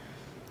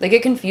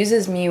it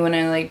confuses me when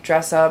I like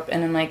dress up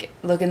and then like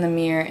look in the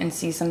mirror and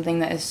see something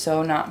that is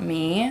so not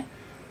me,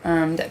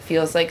 that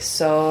feels like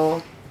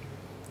so.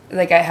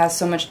 Like, it has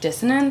so much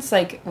dissonance,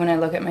 like, when I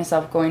look at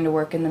myself going to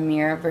work in the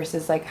mirror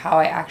versus, like, how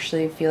I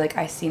actually feel like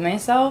I see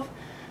myself.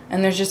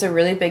 And there's just a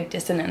really big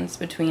dissonance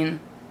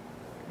between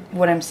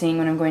what I'm seeing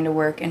when I'm going to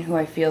work and who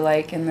I feel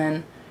like. And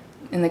then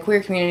in the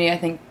queer community, I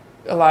think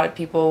a lot of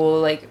people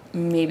will, like,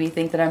 maybe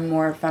think that I'm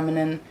more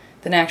feminine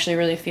than I actually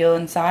really feel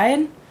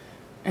inside.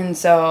 And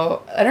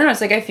so, I don't know,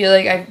 it's like I feel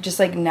like I just,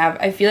 like,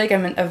 I feel like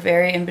I'm in a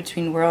very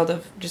in-between world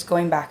of just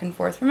going back and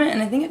forth from it.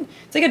 And I think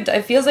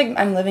it feels like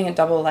I'm living a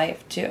double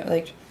life, too,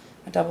 like...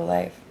 a double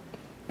life.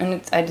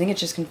 And I think it's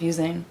just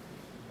confusing.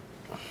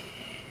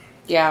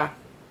 Yeah.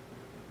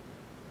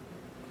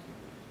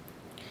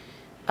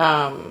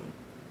 I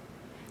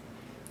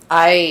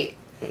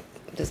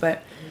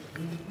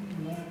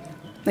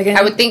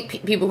would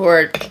think people who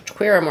are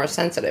queer are more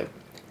sensitive.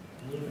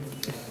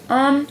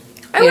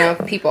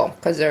 People,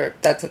 because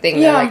that's the thing.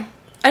 Yeah. Like,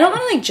 I don't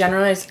want to like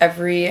generalize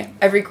every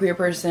queer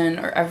person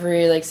or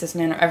every like cis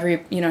man or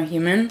every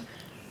human,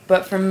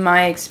 but from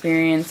my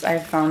experience,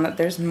 I've found that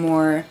there's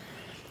more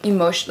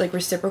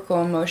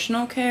reciprocal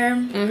emotional care,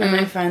 and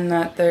I find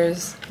that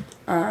there's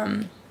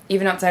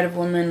even outside of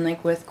women,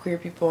 like with queer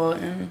people,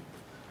 and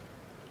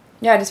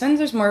I just find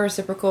there's more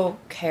reciprocal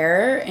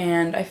care,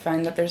 and I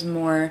find that there's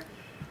more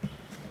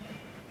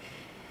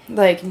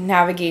like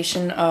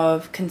navigation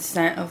of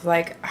consent of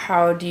like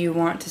how do you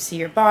want to see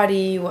your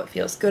body, what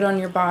feels good on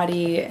your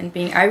body, and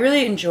I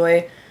really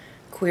enjoy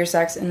queer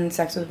sex and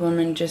sex with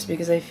women just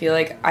because I feel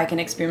like I can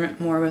experiment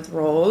more with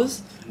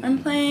roles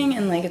I'm playing,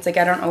 and like it's like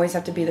I don't always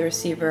have to be the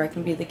receiver, I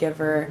can be the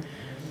giver.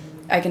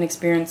 I can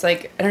experience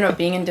like I don't know,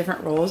 being in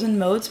different roles and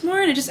modes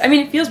more, and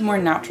it feels more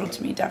natural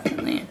to me,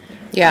 definitely.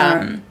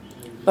 Yeah.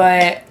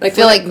 But I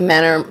feel like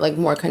men are like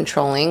more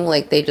controlling,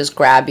 like they just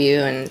grab you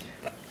and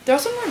they're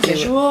also more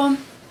visual.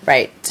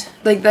 Right.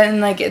 Like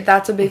then like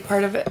that's a big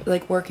part of it,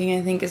 like working,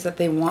 I think, is that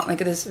they want like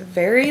this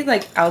very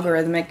like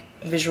algorithmic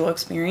visual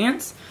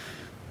experience.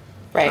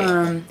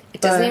 Right.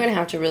 It doesn't even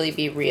have to really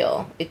be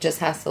real. It just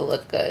has to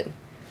look good.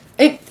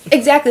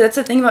 Exactly, that's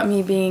the thing about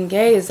me being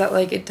gay, is that,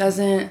 like, it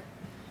doesn't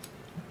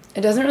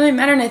really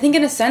matter. And I think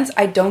in a sense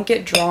I don't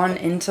get drawn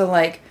into,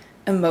 like,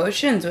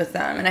 emotions with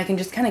them, and I can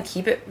just kind of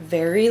keep it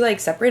very, like,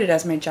 separated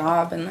as my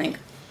job. And, like,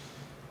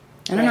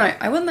 I don't know,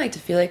 I would like to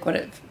feel like what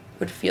it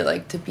would feel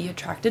like to be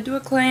attracted to a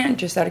client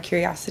just out of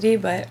curiosity,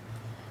 but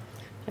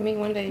I mean,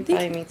 one day you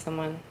probably meet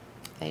someone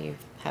that you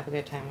have a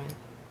good time with.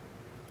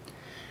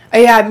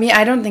 yeah,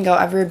 I don't think I'll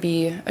ever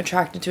be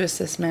attracted to a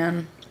cis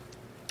man,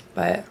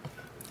 but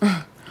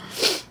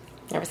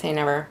Never say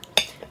never.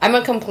 I'm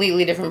a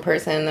completely different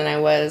person than I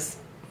was,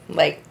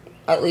 like,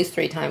 at least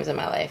 3 times in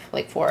my life.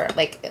 Like, 4.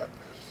 Like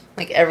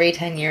every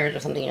 10 years or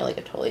something, you're, like,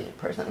 a totally different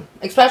person.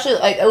 Especially,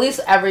 like, at least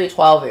every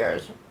 12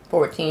 years.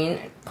 14.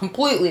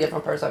 Completely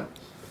different person.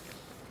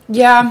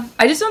 yeah,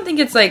 I just don't think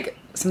it's, like,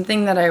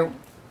 something that I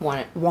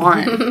Want.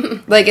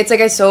 Like, it's, like,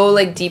 I so,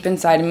 like, deep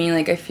inside of me,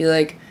 like, I feel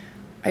like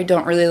I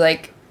don't really,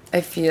 like, I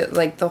feel,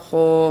 like, the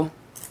whole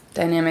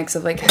dynamics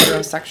of, like,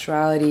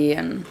 heterosexuality,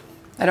 and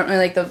I don't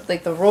really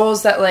like the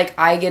roles that, like,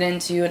 I get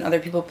into and other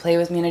people play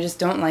with me, and I just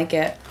don't like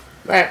it.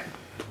 Right.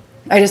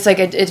 I just, like,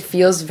 it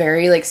feels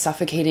very, like,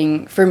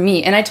 suffocating for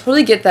me. And I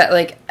totally get that,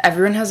 like,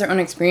 everyone has their own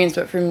experience,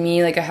 but for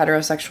me, like, a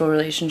heterosexual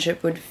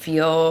relationship would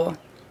feel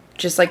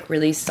just, like,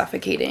 really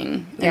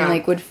suffocating. Yeah. And,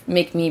 like, would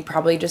make me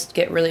probably just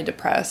get really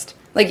depressed.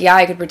 Like, yeah,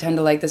 I could pretend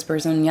to like this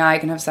person. Yeah, I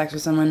can have sex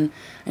with someone.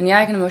 And yeah,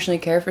 I can emotionally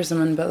care for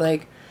someone. But,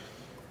 like,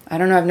 I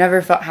don't know. I've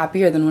never felt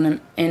happier than when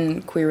I'm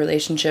in queer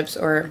relationships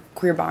or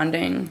queer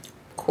bonding.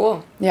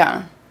 Cool.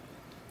 Yeah.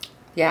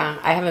 Yeah,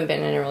 I haven't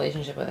been in a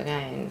relationship with a guy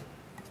in,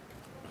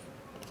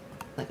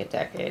 like, a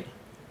decade.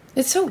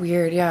 It's so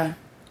weird, yeah.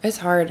 It's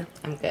hard.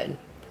 I'm good.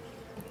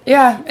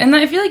 Yeah, and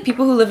I feel like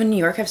people who live in New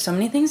York have so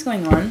many things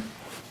going on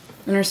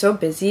and are so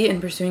busy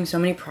and pursuing so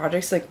many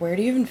projects. Like, where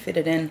do you even fit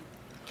it in?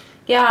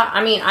 Yeah,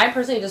 I mean, I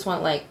personally just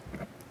want, like,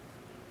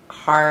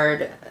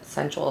 hard,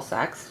 sensual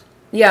sex.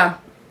 Yeah.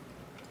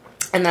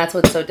 And that's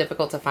what's so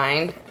difficult to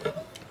find.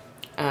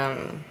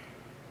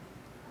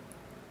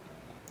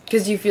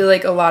 Because you feel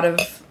like a lot of,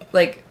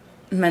 like,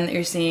 men that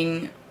you're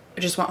seeing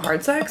just want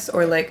hard sex,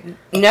 or, like...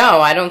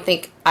 No, I don't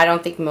think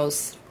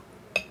most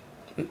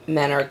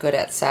men are good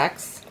at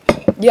sex.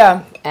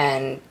 Yeah.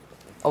 And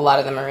a lot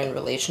of them are in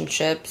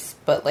relationships,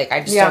 but, like,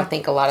 I just don't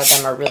think a lot of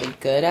them are really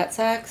good at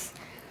sex.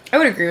 I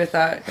would agree with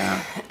that,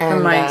 yeah,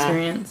 from my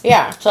experience.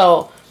 Yeah,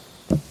 so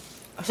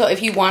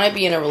if you want to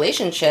be in a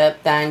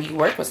relationship, then you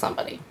work with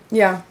somebody.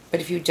 Yeah. But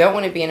if you don't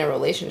want to be in a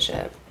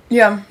relationship,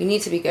 yeah, you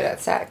need to be good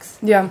at sex.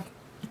 Yeah.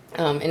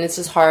 And it's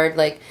just hard,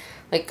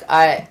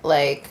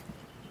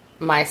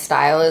 my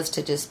style is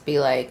to just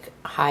be, like,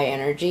 high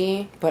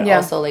energy, but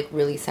also, like,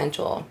 really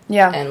sensual.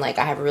 Yeah. And, like,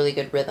 I have a really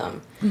good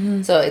rhythm.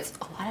 Mm-hmm. So it's,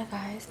 a lot of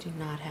guys do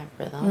not have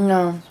rhythm.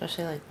 No.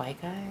 Especially, like,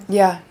 white guys.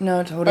 Yeah,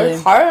 no, totally.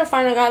 It's hard to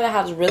find a guy that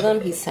has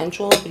rhythm, he's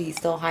sensual, but he's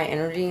still high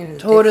energy, and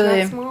his dick's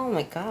not small. Oh,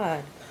 my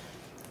God.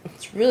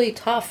 It's really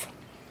tough.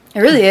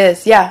 It really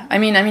is, yeah. I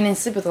mean, I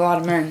sleep with a lot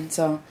of men,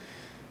 so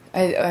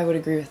I would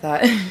agree with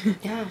that.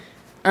 Yeah.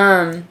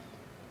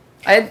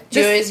 Do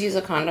you always use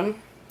a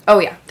condom? Oh,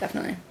 yeah,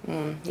 definitely.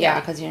 Yeah,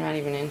 because you're not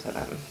even into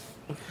them.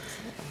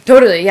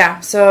 Totally,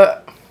 yeah.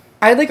 So,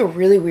 I had, like, a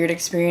really weird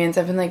experience.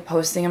 I've been, like,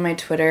 posting on my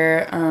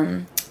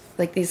Twitter,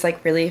 like, these,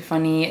 like, really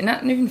funny,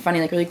 not even funny,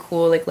 like, really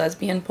cool, like,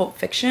 lesbian Pulp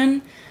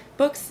Fiction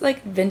books,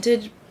 like,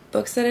 vintage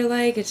books that I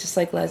like. It's just,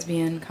 like,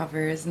 lesbian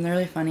covers, and they're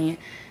really funny.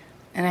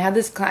 And I had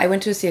this, I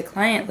went to see a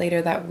client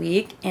later that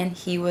week, and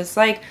he was,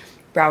 like,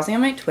 browsing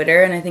on my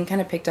Twitter, and I think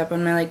kind of picked up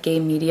on my, like, gay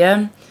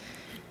media.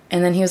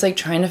 And then he was, like,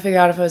 trying to figure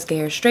out if I was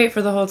gay or straight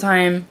for the whole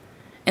time.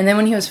 And then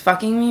when he was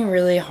fucking me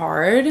really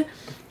hard,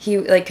 he,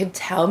 like, could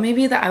tell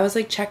maybe that I was,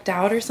 like, checked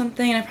out or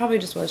something. And I probably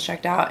just was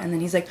checked out. And then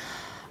he's, like,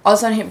 all of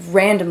a sudden,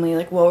 randomly,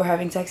 like, while we're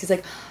having sex, he's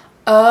like,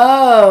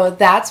 oh,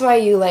 that's why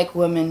you like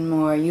women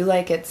more. You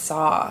like it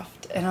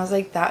soft. And I was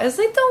like, that is,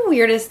 like, the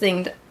weirdest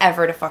thing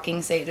ever to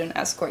fucking say to an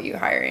escort you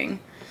hiring.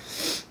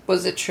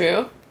 Was it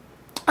true?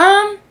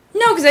 No,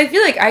 because I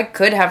feel like I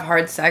could have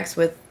hard sex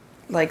with,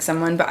 like,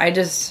 someone, but I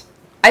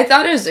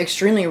thought it was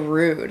extremely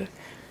rude.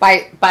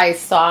 By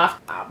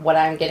soft, what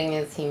I'm getting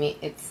is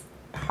it's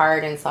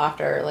hard and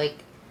softer,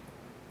 like,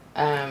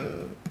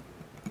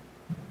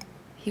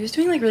 he was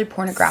doing, like, really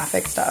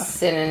pornographic stuff.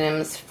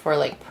 Synonyms for,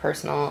 like,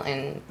 personal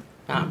and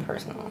not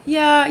personal.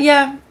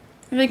 Yeah.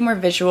 Like, more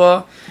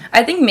visual.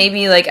 I think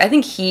maybe, like,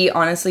 he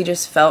honestly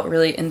just felt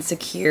really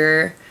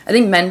insecure. I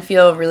think men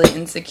feel really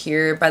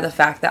insecure by the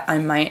fact that I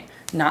might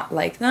not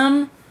like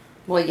them.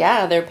 Well,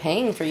 yeah, they're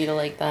paying for you to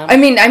like them. I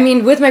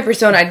mean, with my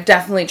persona, I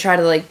definitely try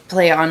to, like,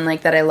 play on,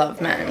 like, that I love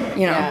men,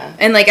 you know? Yeah.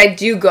 And, like,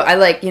 I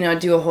like, you know,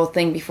 do a whole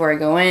thing before I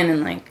go in,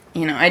 and, like,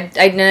 you know, I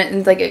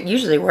like, it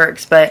usually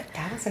works, but...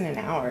 $1,000 an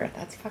hour,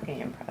 that's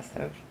fucking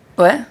impressive.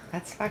 What?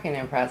 That's fucking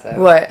impressive.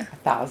 What?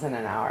 $1,000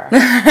 an hour.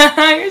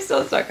 You're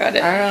still stuck on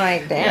it. I'm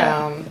like,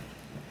 damn.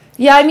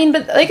 Yeah, I mean,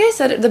 but like I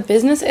said, the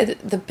business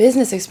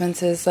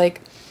expenses,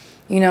 like,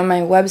 you know,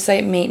 my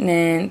website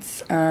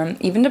maintenance,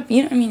 even to,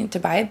 you know, I mean, to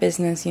buy a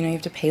business, you know, you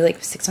have to pay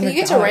like $600. You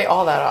get to write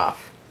all that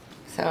off.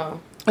 So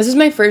this is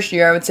my first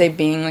year, I would say,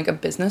 being like a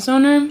business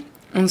owner.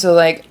 And so,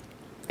 like,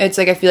 it's,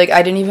 like, I feel like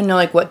I didn't even know,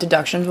 like, what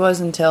deductions was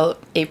until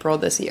April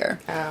this year.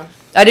 Oh.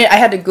 I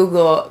had to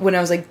Google when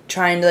I was, like,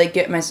 trying to, like,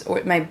 get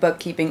my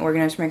bookkeeping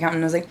organized for my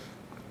accountant. I was like,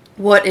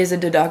 what is a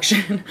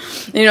deduction?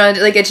 You know,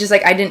 like, it's just,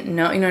 like, I didn't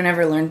know, you know, I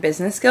never learned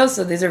business skills,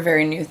 so these are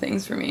very new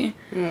things for me.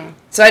 Mm.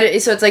 So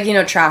it's, like, you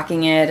know,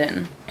 tracking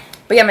it,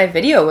 but yeah, my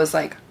video was,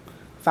 like,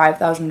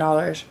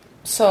 $5,000.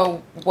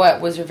 So,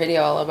 what was your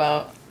video all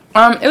about?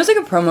 It was, like,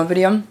 a promo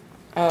video.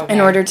 Oh, okay.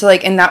 In order to,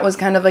 like, and that was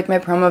kind of, like, my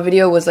promo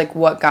video was, like,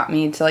 what got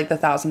me to, like, the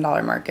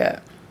 $1,000 market.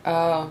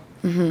 Oh.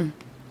 Mm-hmm.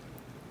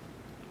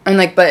 And,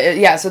 like, but,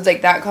 yeah, so it's,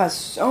 like, that costs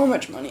so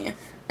much money.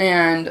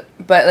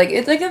 But, like,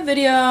 it's, like, a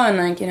video, and,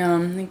 like, you know,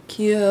 I'm, like,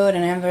 cute,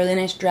 and I have a really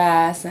nice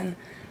dress, and...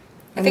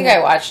 I think I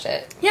watched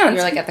it. Yeah. You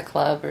were, like, at the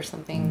club or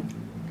something.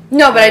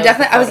 No, but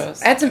I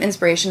had some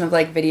inspiration of,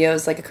 like,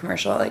 videos, like, a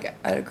commercial, like,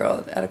 at a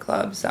girl at a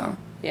club, so...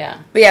 Yeah.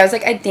 But, yeah, I was,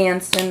 like, I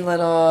danced in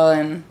little,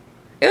 and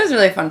it was a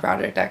really fun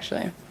project,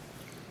 actually.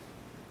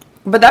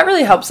 But that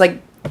really helps,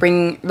 like,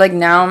 bring... Like,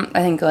 now,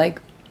 I think,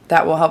 like,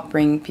 that will help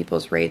bring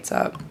people's rates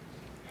up.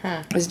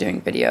 Huh. Is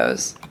doing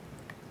videos.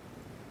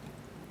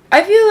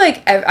 I feel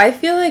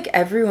like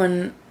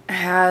everyone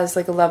has,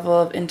 like, a level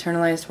of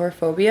internalized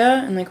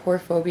whorephobia, and, like,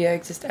 whorephobia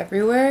exists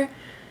everywhere,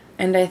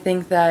 and I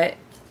think that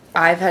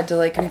I've had to,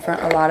 like,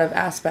 confront a lot of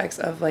aspects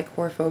of, like,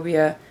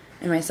 whorephobia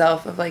in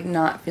myself, of, like,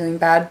 not feeling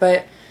bad,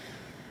 but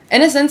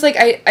in a sense, like,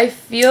 I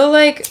feel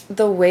like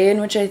the way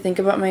in which I think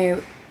about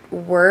my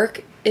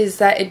work is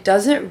that it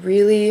doesn't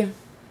really...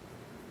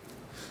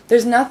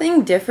 There's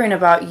nothing different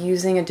about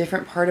using a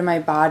different part of my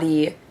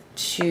body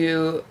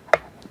to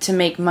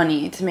make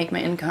money, to make my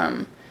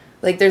income.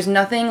 Like, there's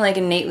nothing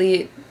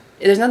innately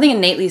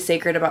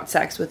sacred about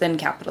sex within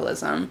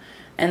capitalism.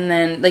 And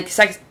then, like,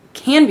 sex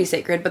can be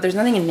sacred, but there's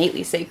nothing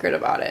innately sacred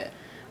about it,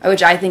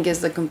 which I think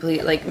is the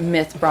complete, like,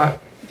 myth brought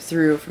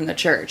through from the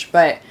church.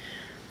 But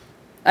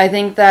I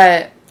think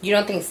that... You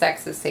don't think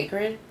sex is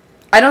sacred?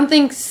 I don't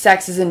think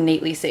sex is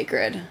innately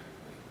sacred.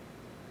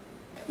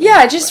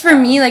 Yeah, just for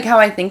me, like, how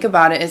I think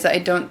about it is that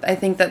I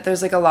think that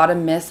there's, like, a lot of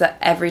myths that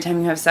every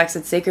time you have sex,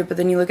 it's sacred, but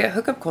then you look at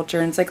hookup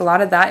culture, and it's, like, a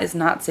lot of that is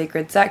not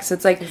sacred sex, so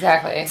it's, like,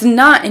 exactly. It's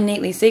not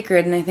innately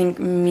sacred, and I think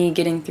me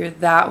getting through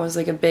that was,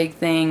 like, a big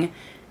thing,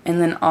 and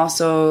then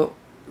also,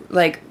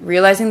 like,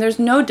 realizing there's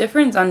no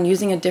difference on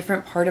using a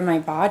different part of my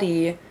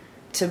body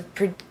to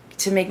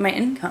make my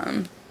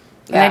income.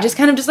 Yeah. And I just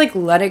kind of just, like,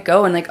 let it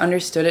go and, like,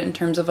 understood it in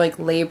terms of, like,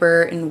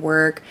 labor and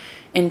work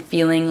and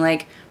feeling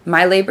like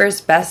my labor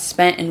is best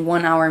spent in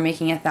 1 hour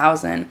making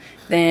 1,000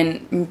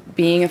 than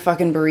being a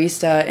fucking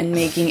barista and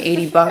making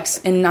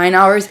 $80 in 9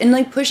 hours and,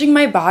 like, pushing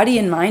my body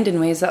and mind in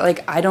ways that,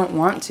 like, I don't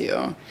want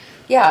to.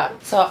 Yeah,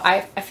 so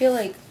I feel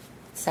like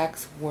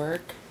sex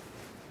work,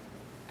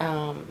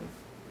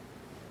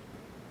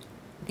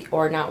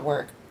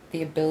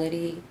 the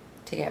ability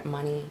to get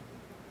money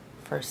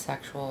for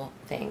sexual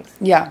things.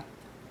 Yeah.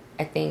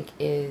 I think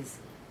is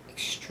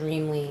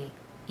extremely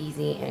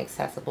easy and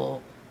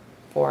accessible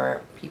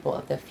for people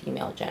of the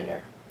female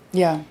gender.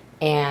 Yeah.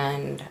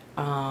 And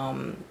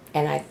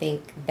I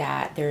think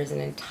that there's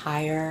an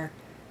entire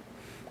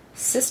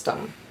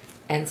system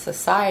and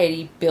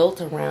society built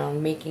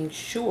around making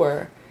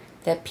sure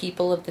that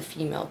people of the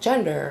female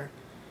gender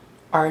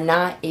are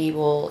not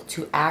able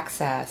to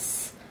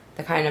access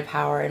the kind of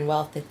power and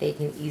wealth that they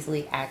can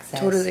easily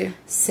access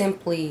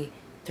simply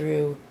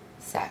through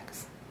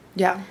sex.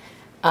 Yeah.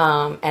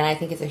 And I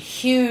think it's a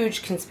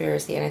huge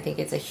conspiracy, and I think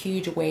it's a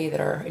huge way that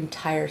our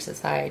entire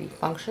society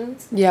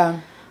functions.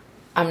 Yeah.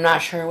 I'm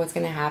not sure what's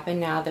going to happen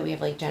now that we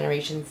have, like,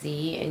 Generation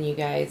Z, and you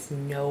guys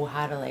know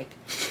how to, like...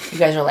 You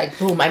guys are like,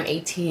 boom, I'm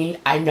 18,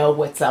 I know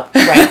what's up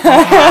right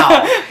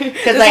now.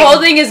 This, like,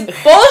 whole thing is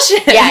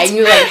bullshit. Yeah, and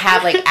you, like,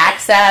 have, like,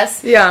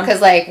 access. Yeah.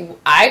 Because, like,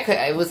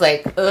 I was,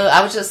 like,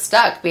 I was just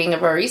stuck being a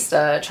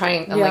barista,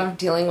 like,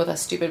 dealing with a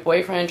stupid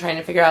boyfriend, trying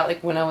to figure out,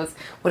 like, what I was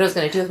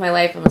going to do with my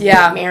life. I was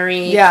getting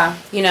married. Yeah.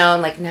 You know,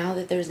 and, like, now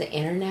that there's the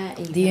internet...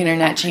 And the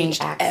internet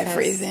changed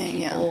everything,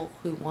 people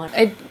who want...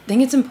 I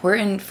think it's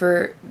important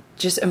for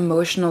just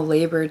emotional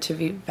labor to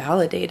be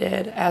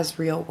validated as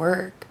real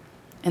work.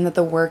 And that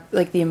the work,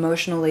 like, the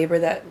emotional labor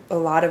that a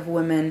lot of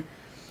women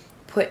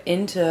put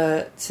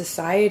into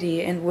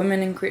society, and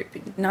women and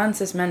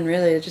non-cis men,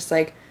 really, just,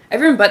 like,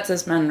 everyone but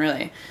cis men,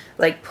 really,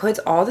 like, puts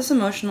all this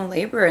emotional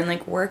labor and,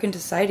 like, work in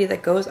society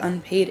that goes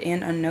unpaid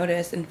and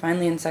unnoticed, and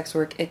finally in sex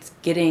work, it's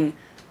getting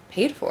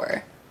paid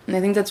for. And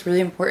I think that's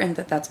really important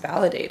that that's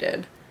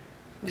validated.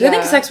 Because I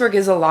think sex work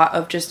is a lot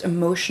of just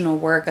emotional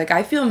work. Like,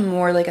 I feel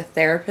more like a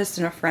therapist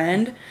and a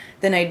friend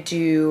than I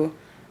do,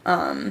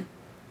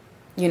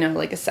 you know,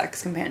 like a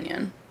sex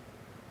companion.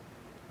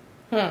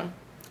 And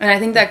I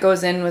think that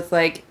goes in with,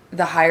 like,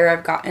 the higher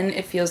I've gotten,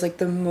 it feels like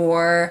the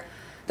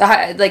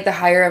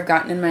higher I've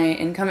gotten in my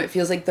income, it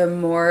feels like the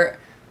more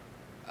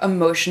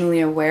emotionally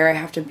aware I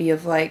have to be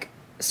of, like,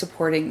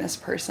 supporting this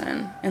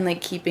person and,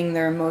 like, keeping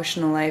their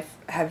emotional life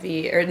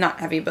heavy, or not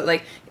heavy, but,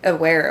 like,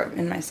 aware of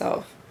in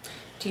myself.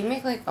 Do you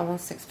make, like,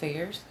 almost 6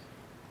 figures?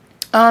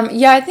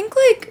 Yeah, I think,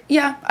 like,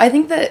 I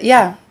think that,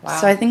 yeah. Wow.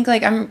 So I think,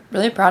 like, I'm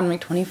really proud. I'm,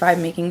 like, 25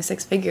 making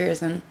 6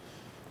 figures, and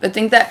I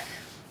think that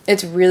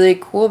it's really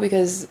cool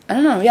because, I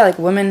don't know, yeah, like,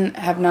 women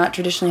have not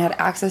traditionally had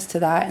access to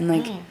that, and,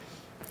 like,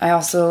 I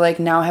also, like,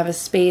 now have a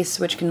space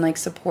which can, like,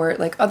 support,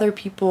 like, other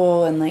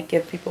people and, like,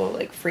 give people,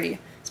 like, free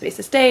space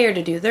to stay or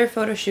to do their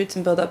photo shoots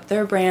and build up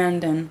their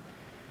brand, and,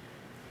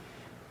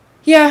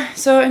 yeah,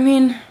 so, I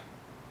mean,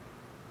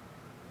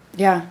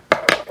 yeah.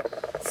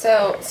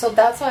 So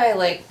that's why,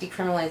 like,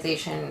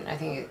 decriminalization, I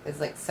think, is,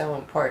 like, so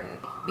important.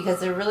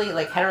 Because they're really,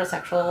 like,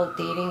 heterosexual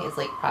dating is,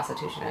 like,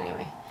 prostitution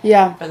anyway.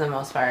 Yeah. For the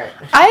most part.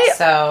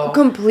 I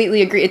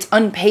completely agree. It's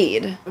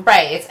unpaid.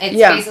 Right. It's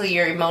basically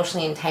you're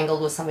emotionally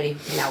entangled with somebody who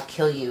can now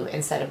kill you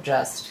instead of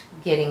just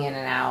getting in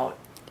and out.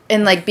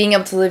 And, like, being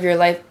able to live your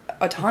life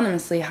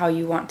autonomously how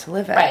you want to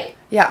live it. Right.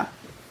 Yeah.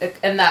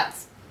 And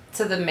that's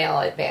to the male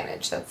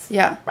advantage. That's...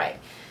 Yeah. Right.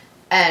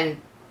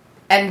 And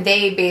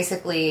they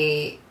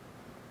basically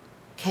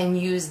can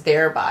use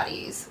their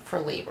bodies for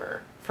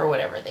labor for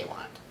whatever they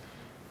want.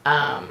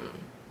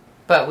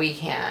 But we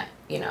can't,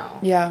 you know.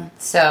 Yeah.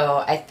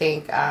 So I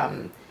think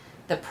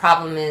the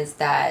problem is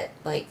that,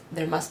 like,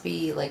 there must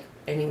be, like,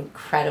 an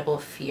incredible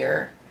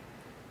fear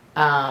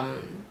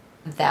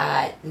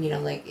that, you know,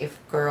 like, if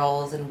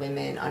girls and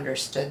women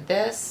understood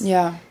this,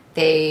 yeah,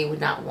 they would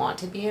not want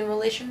to be in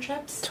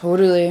relationships.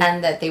 Totally.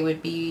 And that they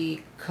would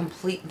be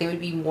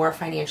more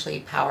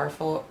financially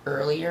powerful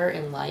earlier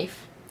in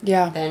life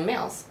than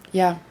males.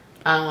 Yeah.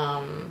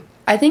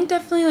 I think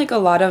definitely, like, a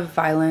lot of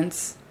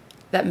violence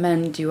that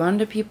men do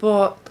onto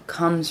people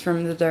comes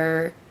from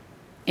their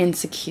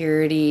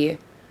insecurity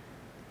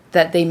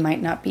that they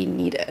might not be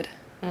needed.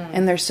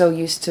 And they're so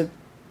used to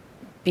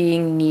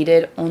being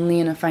needed only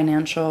in a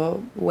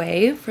financial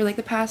way for, like,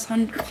 the past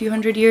few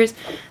hundred years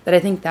that I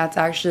think that's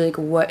actually, like,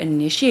 what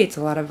initiates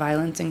a lot of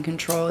violence and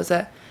control, is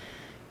that,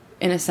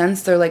 in a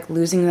sense, they're, like,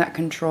 losing that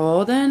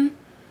control then.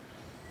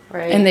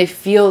 Right. And they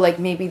feel like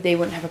maybe they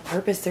wouldn't have a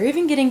purpose. They're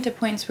even getting to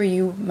points where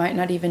you might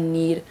not even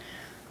need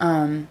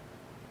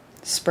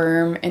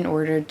sperm in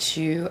order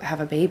to have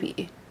a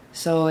baby.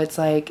 So it's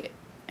like,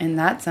 in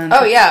that sense...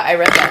 Oh, yeah, I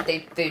read that.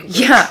 They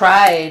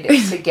tried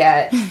to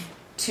get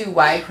 2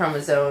 Y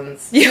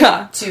chromosomes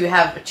to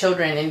have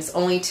children, and it's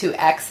only 2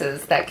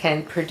 X's that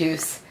can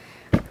produce...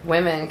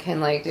 Women can,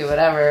 like, do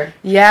whatever.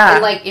 Yeah.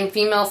 And, like, in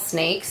female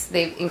snakes,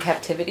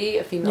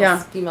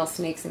 female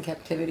snakes in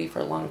captivity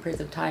for long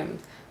periods of time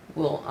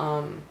will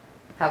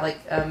have, like,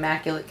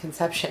 immaculate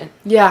conception.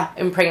 Yeah.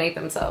 Impregnate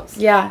themselves.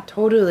 Yeah,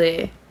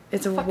 totally.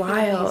 It's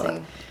wild.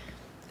 Amazing.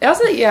 I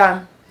also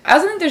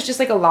think there's just,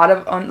 like, a lot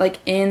of, like,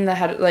 in the,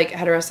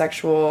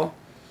 heterosexual,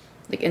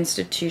 like,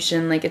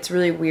 institution, like, it's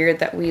really weird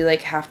that we,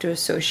 like, have to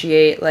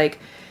associate, like,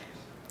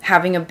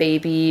 having a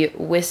baby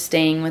with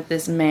staying with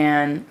this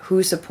man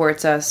who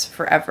supports us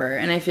forever.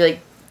 And I feel like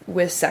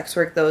with sex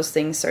work, those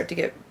things start to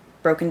get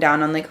broken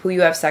down on, like, who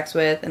you have sex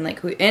with and, like,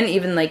 who, and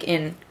even, like,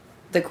 in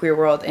the queer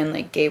world and,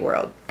 like, gay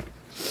world.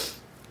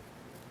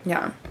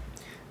 Yeah.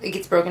 It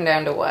gets broken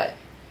down to what?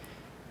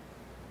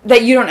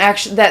 That you don't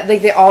actually, that,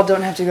 like, they all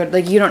don't have to go,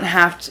 like, you don't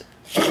have to,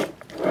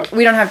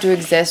 we don't have to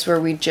exist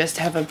where we just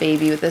have a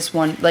baby with this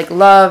one, like,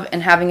 love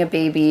and having a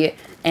baby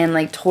and,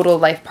 like, total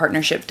life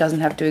partnership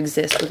doesn't have to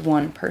exist with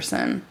one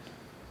person.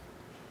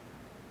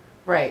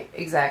 Right,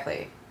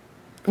 exactly.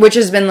 Which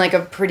has been, like,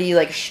 a pretty,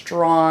 like,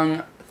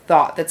 strong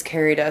thought that's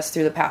carried us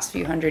through the past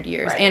few hundred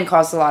years and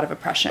caused a lot of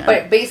oppression.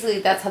 But basically,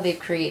 that's how they've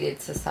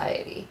created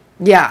society.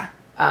 Yeah.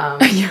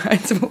 Yeah,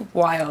 it's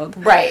wild.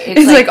 Right.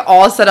 It's like,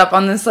 all set up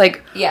on this,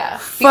 like,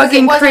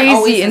 fucking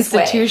crazy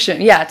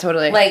institution. Yeah,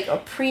 totally. Like, a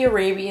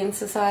pre-Arabian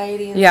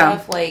society and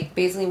stuff. Like,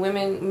 basically,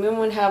 women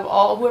would have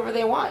whoever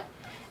they want.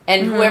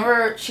 And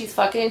whoever she's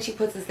fucking, she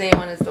puts his name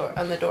on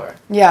the door.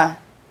 Yeah.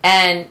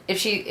 And if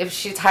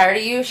she's tired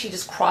of you, she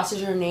just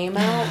crosses your name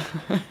out,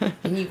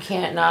 and you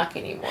can't knock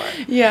anymore.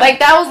 Yeah. Like,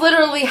 that was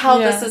literally how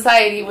the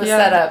society was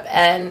set up,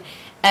 and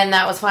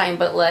that was fine.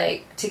 But,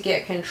 like, to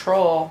get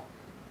control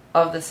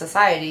of the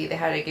society, they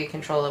had to get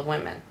control of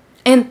women.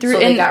 So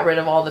they got rid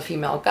of all the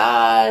female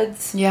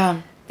gods.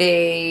 Yeah.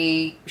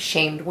 They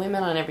shamed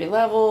women on every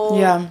level.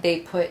 Yeah. They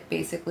put,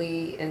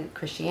 basically, in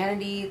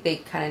Christianity, they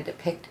kind of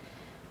depict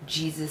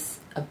Jesus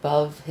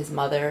above his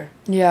mother.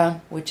 Yeah.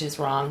 Which is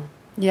wrong.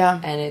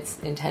 Yeah. And it's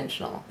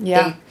intentional.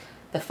 Yeah.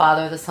 The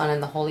Father, the Son,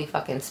 and the Holy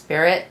fucking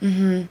Spirit.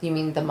 Mm-hmm. You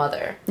mean the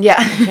mother.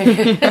 Yeah.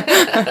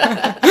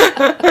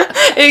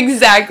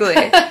 Exactly.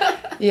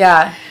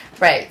 Yeah.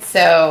 Right.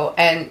 So,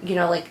 and, you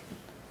know, like,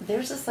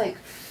 there's this, like,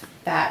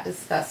 fat,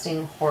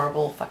 disgusting,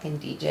 horrible fucking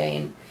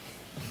DJ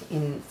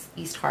in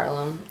East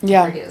Harlem.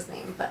 Yeah. I forget his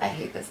name, but I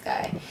hate this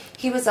guy.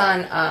 He was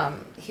on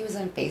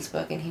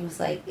Facebook, and he was,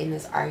 like, in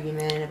this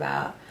argument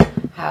about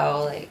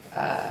how, like,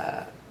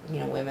 you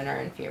know, women are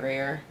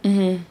inferior.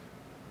 Mm-hmm.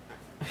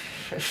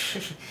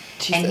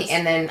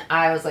 and then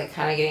I was, like,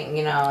 kind of getting,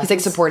 you know... He's,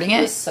 like, supporting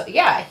it?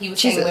 He was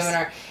saying women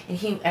are...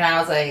 And I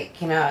was,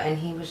 like, you know, and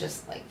he was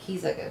just, like,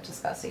 he's, like, a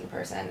disgusting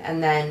person.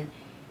 And then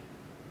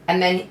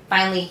And then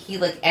finally he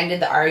like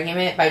ended the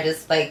argument by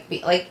just like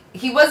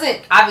he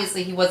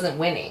wasn't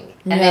winning.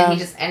 And then he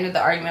just ended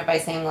the argument by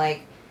saying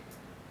like,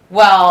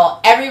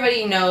 well,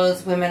 everybody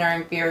knows women are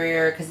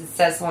inferior because it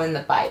says so in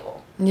the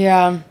Bible.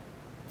 Yeah.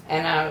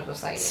 And I was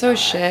just like, so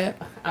shit.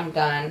 I'm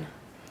done.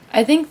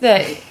 I think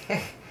that,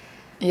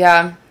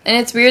 yeah, and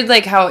it's weird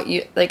like how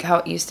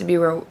it used to be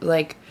where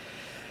like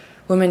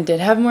women did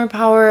have more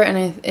power,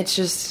 and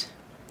it's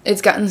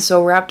gotten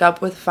so wrapped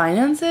up with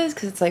finances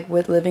because it's like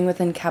with living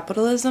within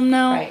capitalism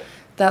now, right.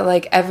 That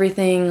like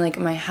everything, like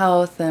my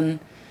health and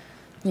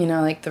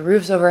like the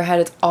roofs overhead,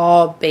 it's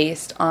all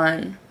based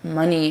on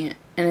money,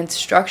 and it's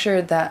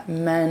structured that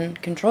men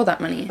control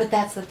that money. But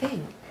that's the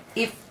thing.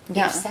 If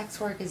sex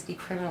work is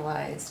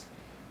decriminalized,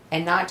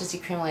 and not just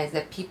decriminalized,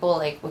 that people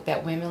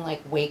that women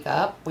wake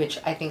up, which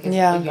I think is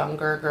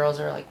younger girls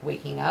are like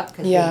waking up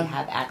because they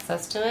have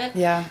access to it.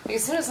 Yeah. Like,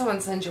 as soon as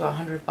someone sends you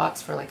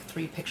 $100 for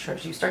 3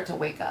 pictures, you start to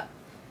wake up.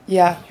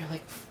 Yeah. You're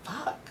like,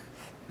 fuck.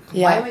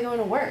 Yeah. Why am I going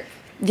to work?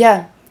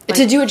 Yeah.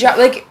 To do a job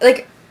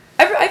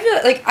I feel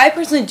like I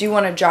personally do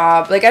want a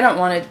job. Like, I don't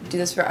want to do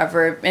this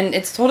forever, and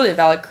it's totally a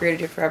valid career to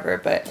do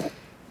forever, but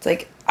it's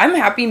like I'm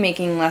happy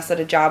making less at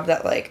a job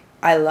that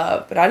I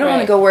love, but I don't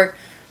want to go work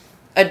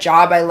a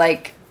job I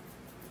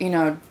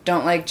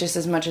don't like just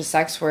as much as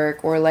sex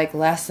work or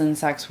less than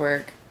sex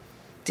work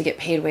to get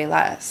paid way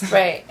less.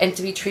 Right, and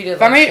to be treated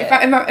if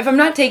I'm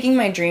not taking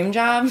my dream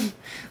job,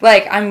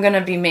 I'm going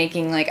to be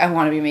making, I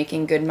want to be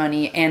making good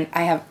money, and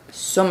I have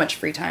so much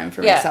free time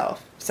for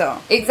myself. So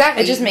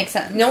exactly, it just makes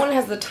sense. No one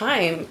has the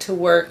time to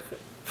work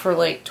for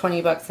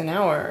 $20 an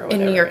hour or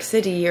whatever. In New York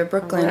City or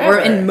Brooklyn or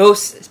in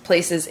most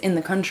places in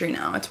the country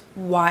now. It's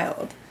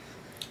wild.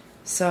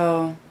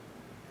 So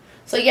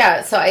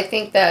I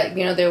think that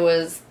there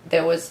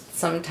was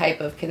some type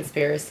of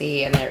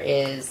conspiracy, and there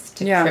is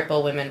to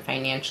cripple women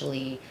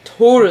financially,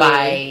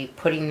 by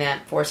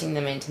forcing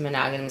them into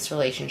monogamous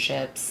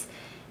relationships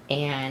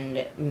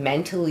and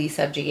mentally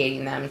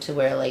subjugating them to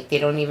where they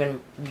don't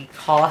even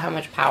recall how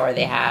much power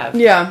they have,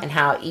 and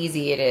how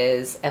easy it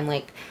is,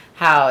 and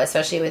how,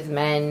 especially with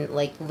men,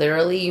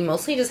 literally you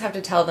mostly just have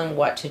to tell them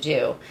what to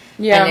do.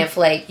 Yeah. And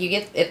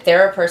if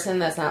they're a person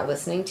that's not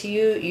listening to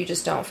you, you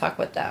just don't fuck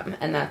with them,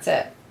 and that's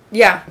it.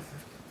 Yeah,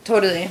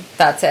 totally.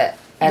 That's it.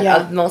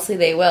 And mostly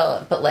they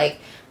will. But,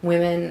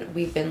 women,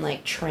 we've been,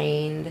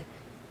 trained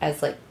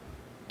as,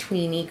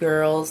 tweeny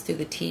girls through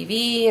the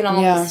TV and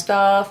all this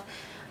stuff,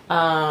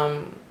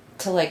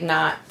 to,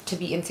 not to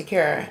be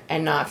insecure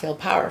and not feel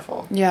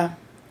powerful. Yeah,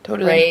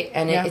 totally. Right?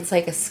 And it's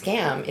like a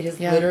scam. It is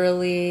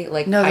literally,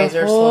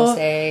 Kaiser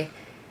Soze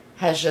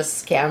has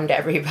just scammed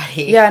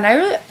everybody. Yeah, and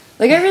I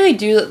really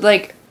do,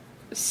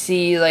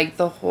 see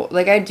the whole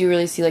I do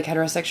really see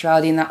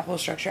heterosexuality and that whole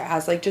structure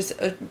as just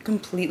a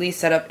completely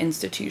set up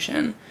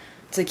institution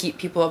to keep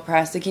people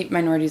oppressed, to keep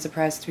minorities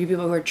oppressed, to be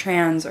people who are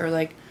trans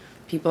or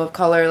people of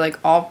color,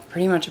 all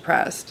pretty much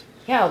oppressed.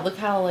 Yeah, look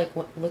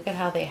at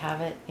how they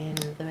have it in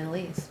the Middle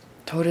East.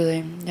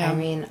 Totally. Yeah. I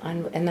mean,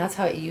 and that's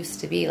how it used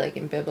to be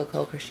in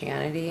biblical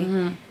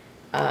Christianity.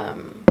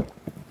 Mm-hmm.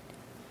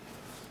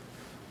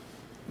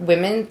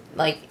 Women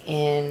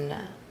in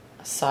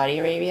Saudi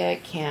Arabia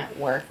can't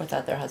work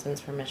without their husband's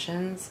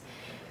permissions,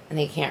 and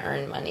they can't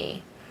earn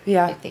money.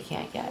 Yeah. They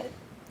can't get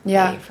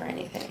paid for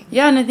anything.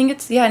 Yeah, and I think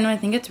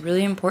it's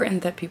really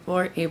important that people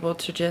are able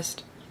to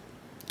just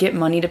get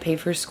money to pay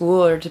for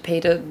school or to pay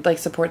to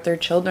support their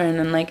children,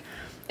 and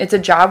it's a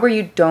job where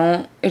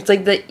it's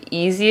the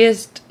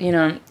easiest, you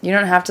don't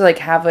have to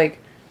have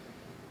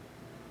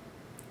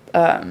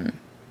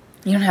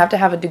you don't have to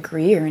have a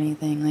degree or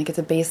anything. It's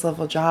a base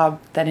level job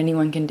that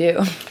anyone can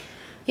do.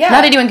 Yeah.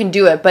 Not anyone can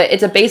do it, but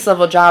it's a base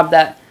level job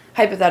that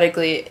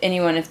hypothetically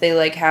anyone, if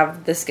they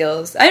have the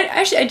skills.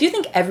 I do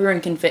think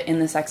everyone can fit in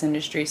the sex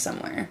industry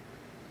somewhere.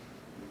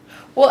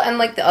 Well, and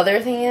the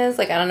other thing is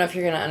I don't know if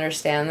you're going to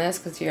understand this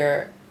because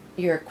you're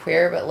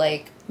queer, but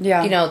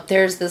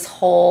there's this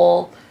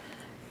whole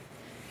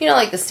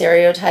the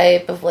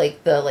stereotype of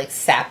the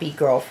sappy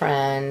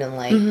girlfriend and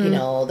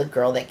mm-hmm. The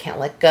girl that can't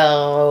let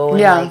go,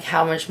 and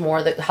how much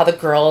more how the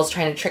girl's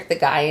trying to trick the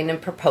guy into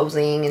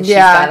proposing, and she's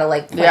gotta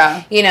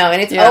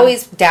and it's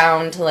always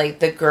down to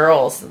the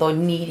girls, the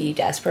needy,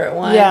 desperate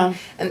one. Yeah.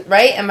 And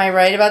right? Am I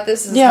right about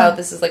this? This is how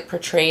this is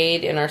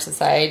portrayed in our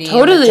society.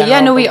 Totally.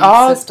 Yeah, no, we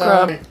all grew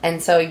up.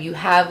 And so you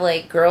have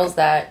girls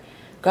that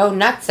go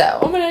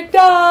nutso. I'm gonna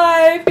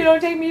die if you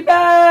don't take me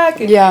back.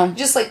 And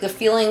just the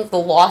feeling, the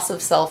loss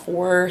of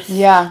self-worth.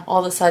 Yeah. All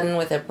of a sudden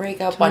with a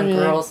breakup on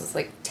girls is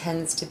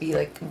tends to be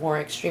more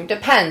extreme.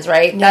 Depends,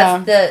 right?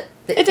 Yeah. That's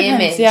the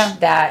image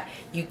that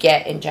you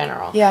get in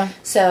general. Yeah.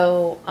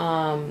 So,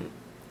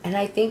 and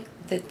I think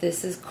that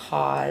this is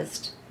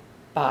caused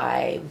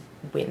by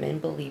women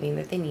believing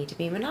that they need to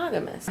be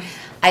monogamous.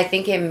 I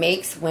think it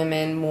makes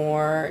women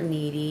more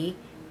needy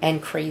and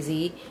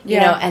crazy, you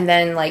Yeah. know, and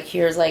then, like,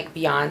 here's, like,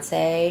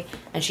 Beyonce,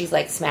 and she's,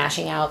 like,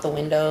 smashing out the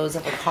windows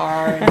of a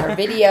car in her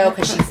video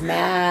because she's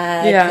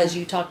mad because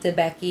you talked to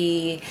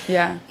Becky.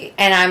 Yeah.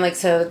 And I'm, like,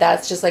 so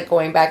that's just, like,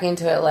 going back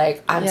into it,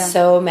 like, I'm Yeah.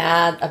 so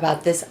mad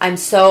about this.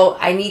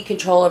 I need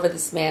control over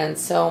this man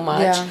so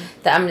much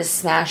that I'm going to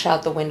smash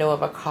out the window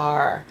of a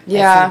car.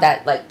 Yeah.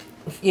 That, like,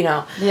 you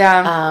know.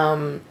 Yeah.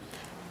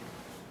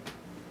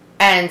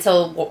 And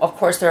so, of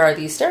course, there are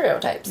these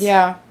stereotypes.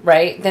 Yeah.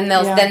 Right? Then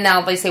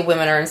now they say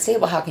women are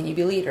unstable. How can you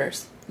be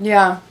leaders?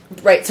 Yeah.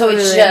 Right. So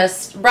Totally. it's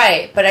just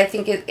right. But I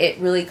think it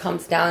really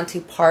comes down to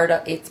part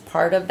of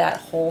that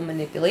whole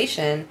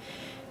manipulation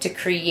to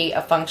create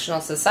a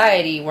functional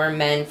society where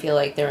men feel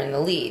like they're in the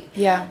lead.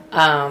 Yeah.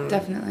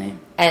 Definitely.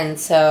 And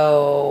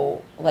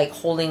so, like,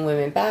 holding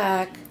women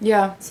back.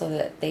 Yeah. So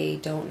that they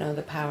don't know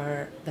the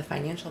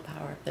financial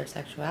power of their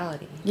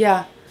sexuality.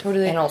 Yeah.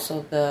 Totally. And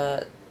also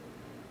the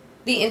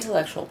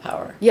intellectual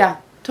power. Yeah,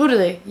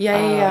 totally.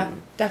 Yeah.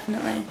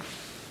 Definitely.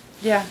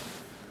 Yeah.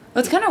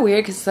 Well, it's kind of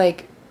weird because,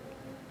 like,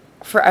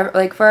 for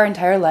our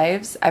entire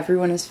lives,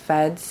 everyone is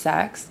fed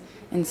sex.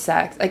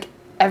 Like,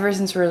 ever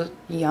since we're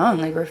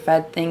young, like, we're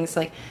fed things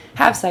like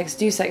have sex,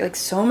 do sex, like,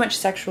 so much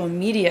sexual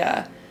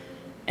media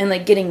and,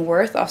 like, getting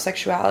worth off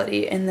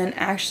sexuality. And then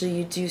actually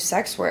you do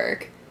sex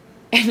work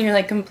and you're,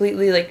 like,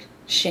 completely, like,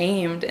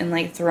 shamed and,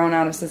 like, thrown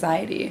out of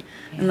society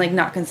and, like,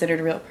 not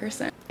considered a real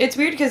person. It's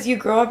weird because you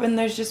grow up and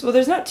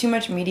there's not too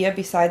much media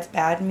besides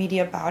bad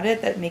media about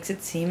it that makes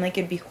it seem like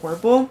it'd be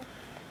horrible.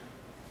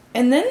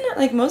 And then,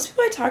 like, most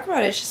people I talk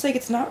about it, it's just, like,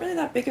 it's not really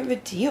that big of a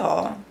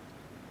deal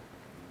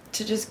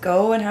to just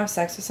go and have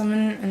sex with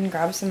someone and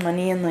grab some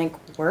money and,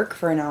 like, work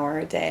for an hour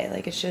a day.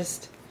 Like, it's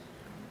just...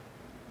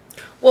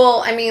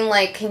 Well, I mean,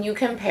 like, can you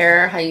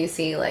compare how you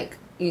see, like,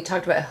 you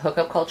talked about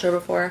hookup culture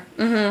before?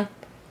 Mm-hmm.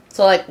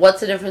 So, like, what's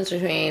the difference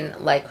between,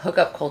 like,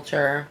 hookup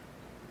culture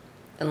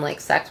and,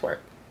 like, sex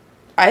work?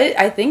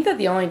 I think that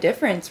the only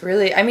difference,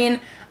 really... I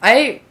mean,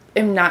 I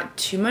am not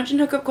too much in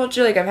hookup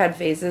culture. Like, I've had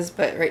phases,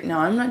 but right now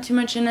I'm not too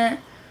much in it.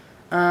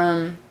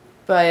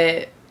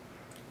 But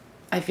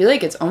I feel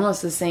like it's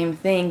almost the same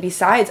thing.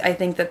 Besides, I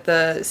think that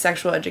the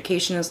sexual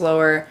education is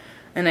lower,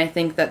 and I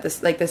think that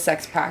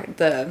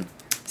the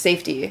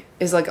safety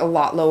is, like, a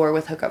lot lower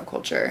with hookup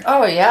culture.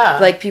 Oh, yeah.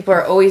 Like, people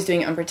are always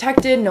doing it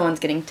unprotected, no one's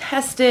getting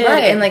tested,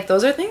 right. And, like,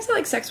 those are things that,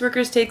 like, sex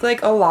workers take,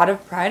 like, a lot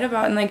of pride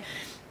about, and, like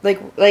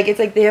it's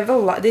like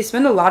they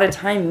spend a lot of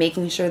time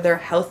making sure they're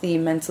healthy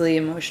mentally,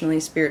 emotionally,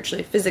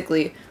 spiritually,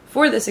 physically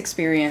for this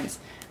experience.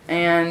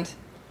 And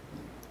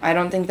I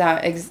don't think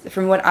that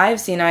from what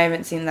I've seen, I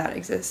haven't seen that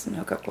exist in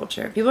hookup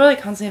culture. People are,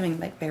 like, constantly having,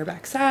 like,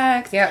 bareback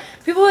sex. Yeah.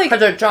 People, like, because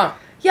they're drunk.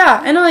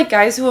 Yeah, I know, like,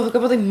 guys who will hook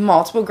up with, like,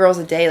 multiple girls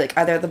a day, like,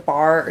 either at the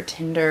bar or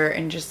Tinder,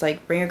 and just,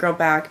 like, bring a girl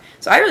back.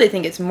 So I really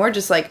think it's more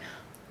just, like,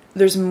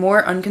 there's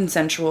more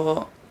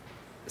unconsensual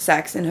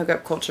sex in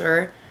hookup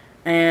culture,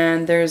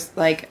 and there's,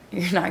 like,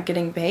 you're not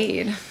getting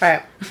paid.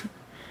 Right.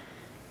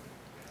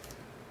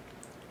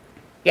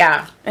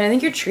 Yeah. And I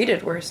think you're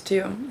treated worse,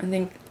 too. I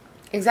think...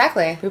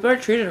 Exactly. People are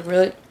treated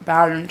really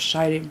bad in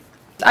society.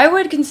 I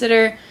would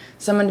consider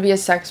someone to be a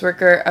sex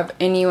worker of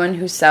anyone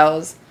who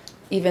sells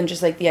even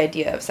just, like, the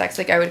idea of sex.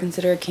 Like, I would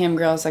consider a cam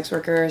girl a sex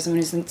worker,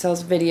 someone who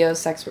sells videos,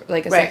 sex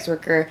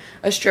worker,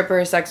 a stripper,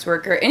 a sex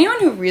worker. Anyone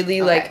who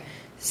really, like,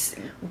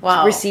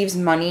 receives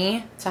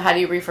money. So how do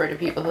you refer to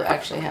people who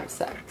actually have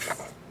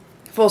sex?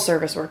 Full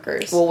service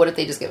workers. Well, what if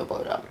they just give a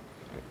blowjob?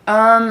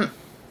 I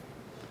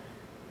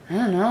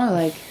don't know,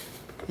 like...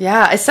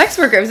 Yeah, a sex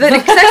worker. It's like,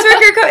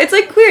 it's,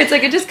 like, queer. It's,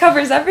 like, it just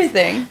covers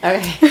everything.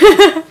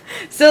 Okay.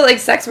 So, like,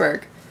 sex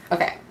work.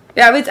 Okay.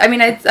 Yeah,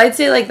 I'd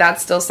say, like,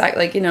 that's still sex.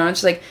 Like, you know,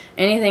 it's, like,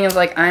 anything of,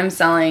 like, I'm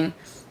selling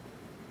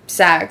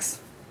sex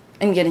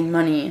and getting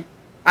money,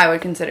 I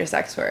would consider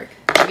sex work.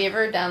 Have you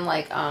ever done,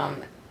 like,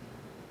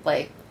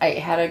 I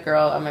had a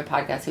girl on my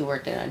podcast who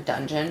worked in a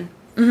dungeon.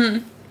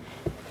 Mm-hmm.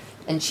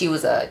 And she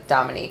was a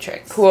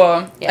dominatrix.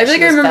 Cool. Yeah, I feel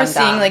like I remember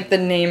seeing, femdom. like, the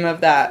name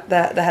of that,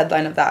 the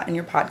headline of that in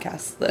your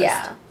podcast list.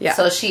 Yeah.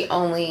 So she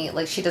only,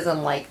 like, she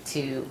doesn't like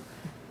to,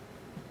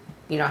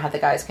 you know, have the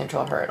guys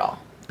control her at all.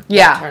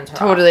 Yeah, turns her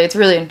totally. off. It's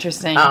really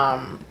interesting.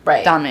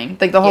 Right. Doming.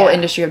 Like, the whole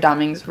industry of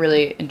doming is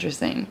really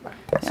interesting.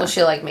 Right. So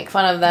she'll, like, make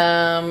fun of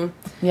them.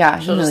 Yeah,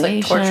 she'll just,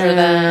 like, torture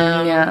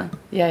them.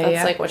 Yeah.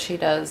 That's, like, what she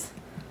does.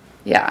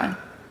 Yeah.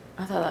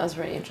 I thought that was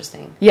really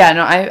interesting. Yeah,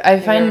 no, I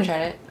Have find... you ever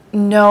tried it?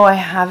 No, I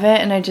haven't,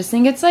 and I just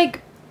think it's,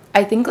 like...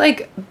 I think,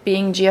 like,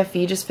 being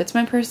GFE just fits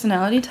my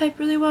personality type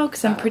really well,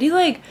 because I'm pretty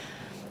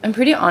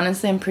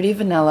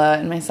vanilla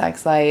in my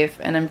sex life,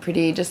 and I'm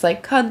pretty just,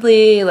 like,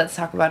 cuddly, let's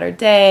talk about our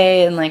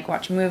day, and, like,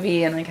 watch a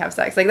movie, and, like, have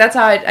sex. Like, that's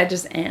how I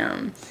just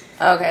am.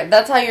 Okay,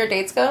 that's how your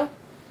dates go?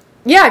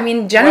 Yeah, I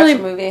mean, generally...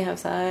 Watch a movie, have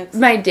sex?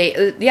 My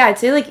date... Yeah, I'd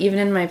say, like, even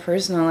in my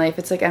personal life,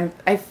 it's, like,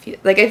 I feel...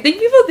 Like, I think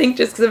people think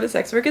just because I'm a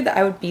sex worker that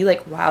I would be,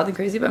 like, wild and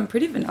crazy, but I'm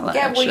pretty vanilla,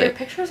 actually. Well, your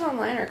pictures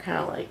online are kind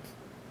of, like,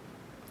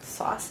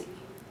 saucy.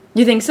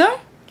 You think so?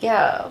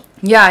 Yeah.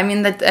 Yeah, I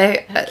mean, that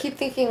I keep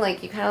thinking,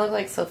 like, you kind of look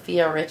like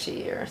Sophia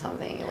Richie or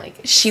something.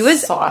 Like, she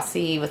was...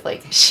 saucy with,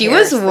 like, She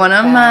was one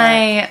of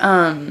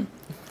my,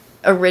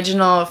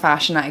 original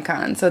fashion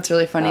icon. So it's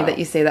really funny that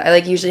you say that. I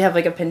like usually have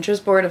like a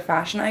Pinterest board of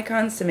fashion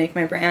icons to make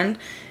my brand,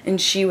 and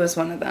she was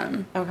one of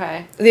them.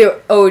 Okay. The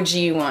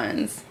OG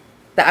ones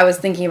that I was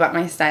thinking about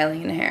my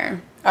styling and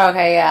hair.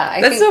 Okay,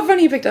 yeah. That's so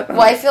funny you picked up on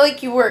Well, that. I feel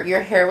like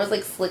your hair was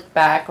like slicked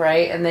back,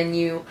 right? And then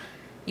you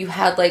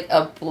had like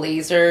a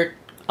blazer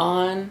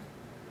on.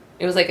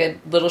 It was like a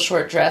little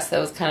short dress that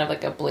was kind of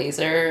like a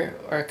blazer,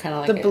 or kind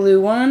of like The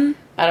blue one?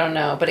 I don't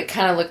know, but it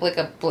kind of looked like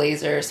a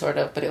blazer, sort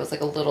of, but it was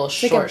like a little Like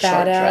short a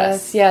badass.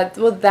 dress. Yeah,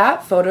 well,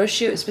 that photo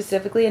shoot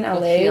specifically in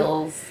With LA.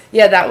 heels.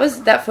 Yeah,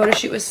 that photo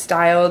shoot was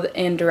styled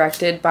and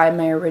directed by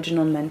my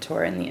original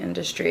mentor in the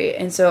industry.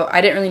 And so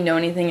I didn't really know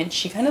anything, and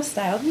she kind of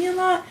styled me a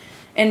lot.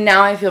 And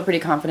now I feel pretty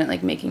confident,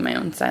 like, making my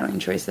own styling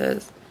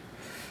choices.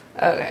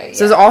 Okay.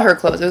 So it was all her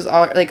clothes. It was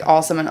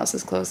all someone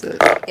else's clothes.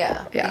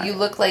 Yeah. Yeah. You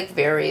look like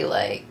very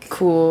like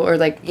Cool or,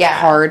 like, Yeah.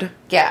 hard.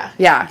 yeah.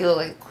 Yeah. You look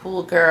like a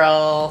cool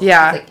girl.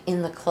 Yeah. Like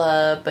in the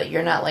club, but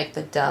you're not like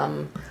the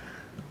dumb,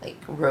 like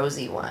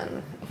rosy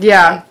one.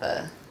 Yeah.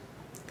 Like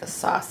the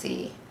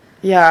saucy,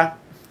 Yeah.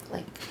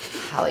 like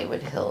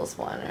Hollywood Hills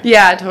one. Or,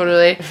 Yeah,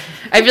 totally.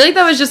 I feel like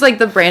that was just, like,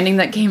 the branding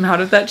that came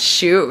out of that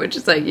shoot, which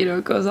is, like,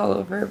 it goes all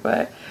over.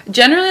 But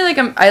generally,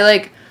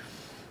 like,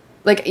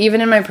 like, even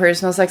in my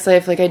personal sex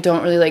life, like, I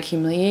don't really like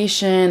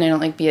humiliation. I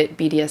don't like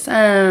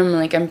BDSM.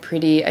 Like,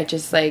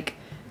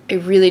 I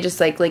really just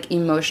like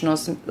emotional,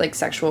 like,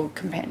 sexual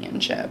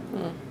companionship.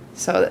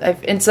 So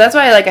that's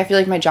why, like, I feel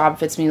like my job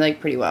fits me,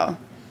 like, pretty well.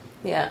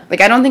 Yeah. Like,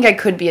 I don't think I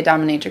could be a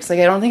dominatrix. Like,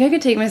 I don't think I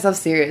could take myself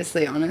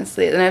seriously,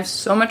 honestly. And I have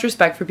so much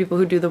respect for people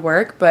who do the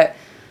work, but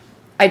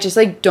I just,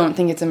 like, don't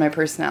think it's in my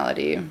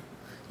personality.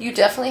 You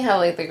definitely have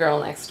like the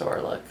girl next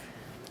door look.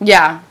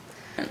 Yeah.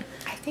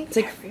 I think It's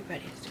like-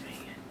 everybody's doing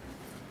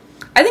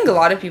it. I think a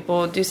lot of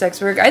people do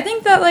sex work. I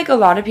think that, like, a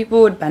lot of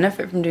people would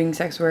benefit from doing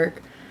sex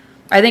work.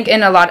 I think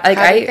in a lot, like,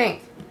 How do you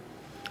think?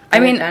 I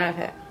mean,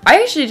 benefit.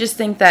 I actually just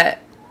think that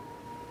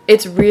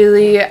it's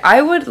really,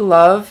 I would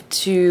love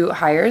to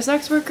hire a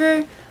sex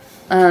worker,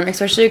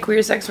 especially a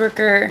queer sex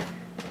worker,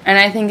 and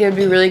I think it would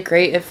be really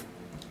great if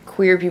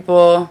queer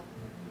people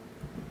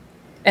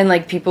and,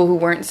 like, people who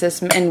weren't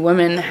cis and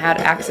women had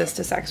access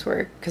to sex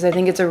work, because I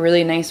think it's a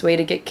really nice way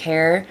to get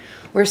care,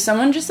 where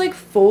someone just, like,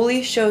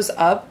 fully shows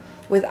up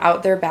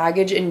without their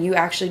baggage, and you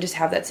actually just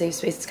have that safe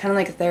space. It's kind of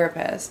like a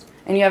therapist,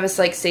 and you have this,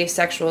 like, safe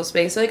sexual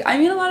space. So, like, I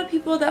meet a lot of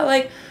people that,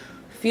 like,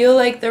 feel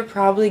like they're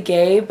probably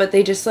gay, but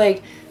they just,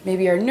 like,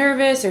 maybe are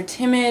nervous or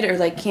timid or,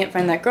 like, can't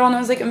find that girl. And I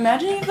was like,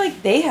 imagine if,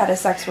 like, they had a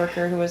sex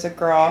worker who was a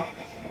girl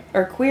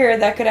or queer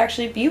that could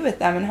actually be with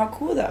them, and how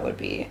cool that would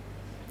be.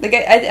 Like,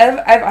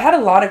 I've had a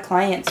lot of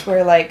clients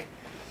where, like,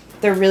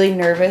 they're really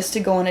nervous to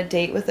go on a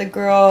date with a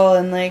girl,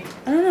 and, like,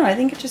 I don't know, I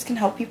think it just can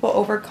help people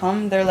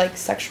overcome their, like,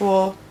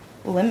 sexual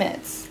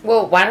limits.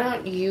 Well, why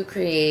don't you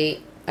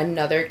create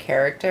another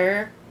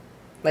character,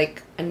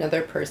 like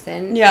another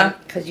person? Yeah.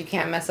 Because you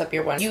can't mess up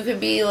your one. You could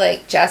be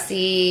like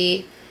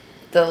Jessie,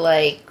 the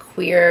like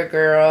queer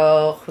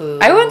girl who.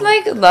 I would,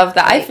 like, love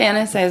that. Like- I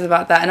fantasize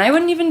about that, and I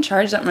wouldn't even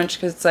charge that much,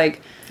 because it's,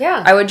 like,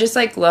 Yeah. I would just,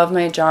 like, love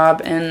my job,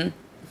 and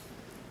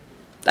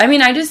I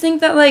mean, I just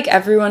think that, like,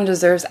 everyone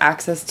deserves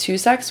access to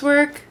sex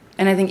work,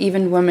 and I think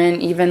even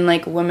women,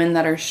 like, women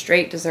that are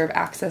straight deserve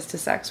access to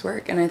sex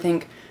work, and I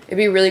think it'd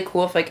be really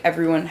cool if, like,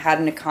 everyone had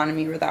an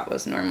economy where that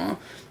was normal.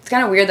 It's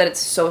kind of weird that it's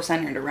so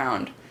centered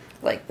around,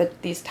 like,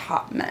 these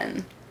top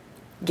men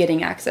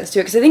getting access to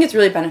it, because I think it's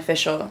really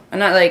beneficial, and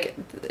not, like,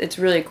 it's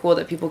really cool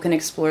that people can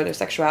explore their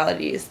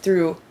sexualities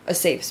through a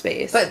safe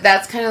space. But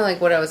that's kind of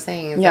like what I was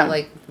saying. Is Yeah.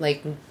 that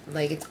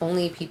like it's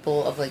only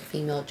people of like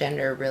female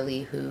gender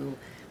really who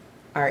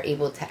are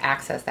able to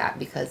access that,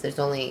 because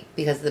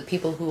the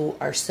people who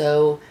are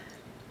so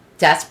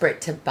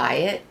desperate to buy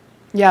it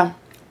yeah.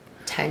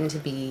 tend to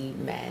be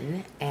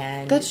men,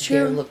 and That's true.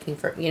 they're looking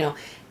for,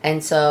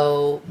 and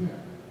so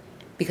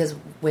because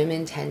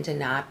women tend to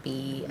not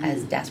be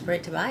as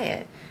desperate to buy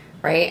it,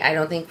 right? I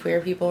don't think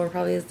queer people are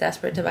probably as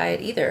desperate to buy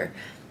it either.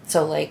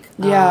 So like,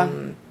 Yeah.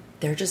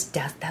 they're just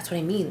that's what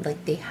I mean.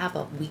 Like, they have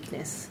a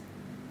weakness,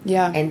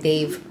 Yeah. and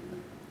they've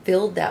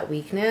filled that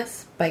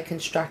weakness by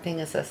constructing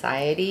a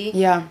society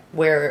Yeah.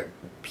 where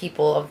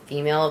people of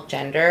female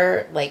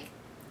gender like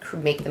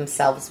make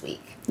themselves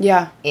weak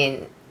Yeah.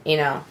 in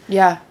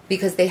Yeah.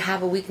 because they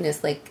have a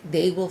weakness. Like,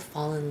 they will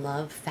fall in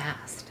love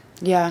fast.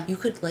 Yeah. You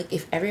could, like,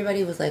 if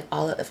everybody was like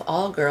if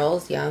all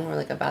girls young were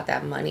like about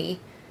that money,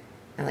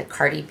 and like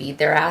Cardi B'd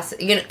their ass,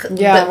 Yeah.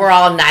 but we're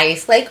all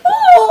nice, like,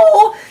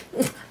 oh,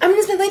 I'm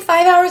gonna spend like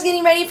 5 hours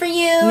getting ready for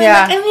you, and,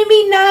 Yeah. like, I'm gonna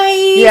be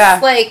nice, Yeah.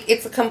 like,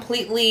 it's a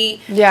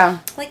completely Yeah.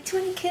 like, do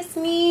you want to kiss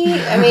me?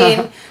 I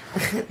mean,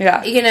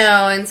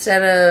 Yeah.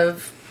 instead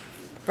of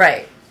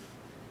right.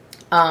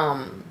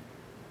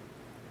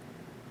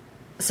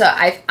 So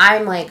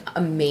I'm like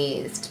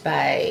amazed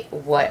by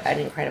what an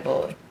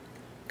incredible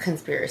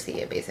conspiracy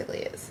it basically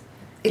is.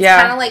 It's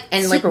kind of like,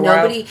 and like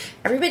Super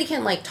everybody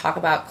can like talk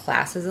about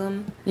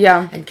classism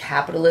Yeah. and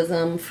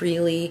capitalism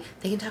freely.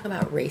 They can talk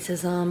about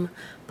racism,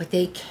 but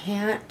they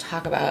can't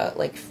talk about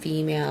like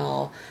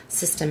female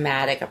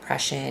systematic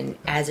oppression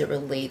as it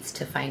relates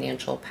to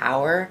financial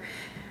power.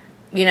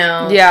 You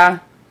know? Yeah.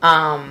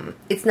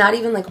 It's not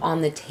even like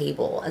on the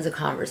table as a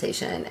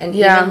conversation. And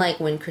Yeah. even like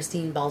when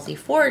Christine Ballsy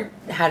Ford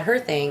had her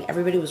thing,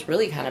 everybody was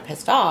really kind of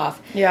pissed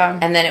off. Yeah.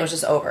 And then it was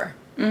just over.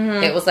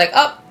 Mm-hmm. It was like,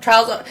 oh,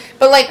 trials over.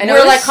 But like, know, we're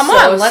it was like, come so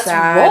on, let's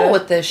sad. roll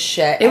with this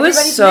shit. It was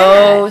Everybody's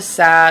so mad.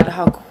 sad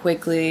how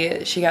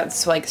quickly she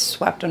got like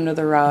swept under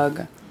the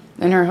rug.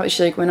 And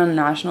she like went on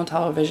national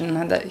television and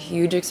had that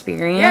huge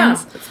experience.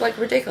 Yeah, it's like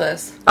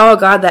ridiculous. Oh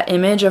god, that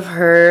image of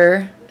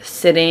her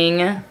sitting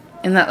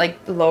in that like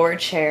lower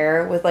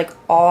chair with like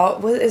all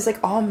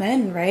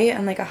men, right?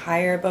 And like a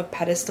higher above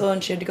pedestal,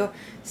 and she had to go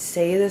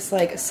say this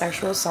like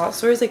sexual assault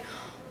stories. Like,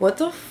 what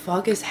the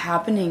fuck is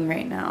happening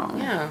right now?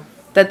 Yeah.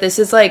 That this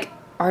is like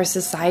our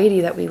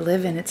society that we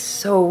live in. It's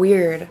so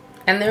weird.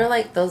 And they're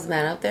like, those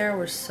men up there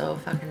were so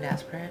fucking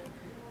desperate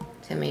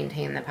to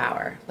maintain the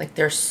power. Like,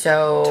 they're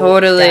so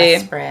Totally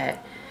desperate.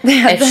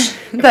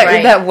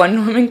 That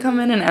one woman come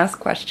in and ask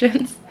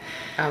questions.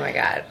 Oh my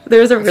god.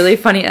 There was a really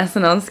funny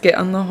SNL skit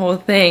on the whole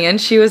thing, and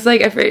she was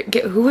like, I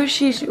forget, who was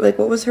she? Like,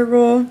 what was her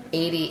role?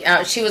 80.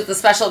 She was the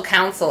special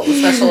counsel. The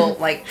special,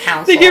 like,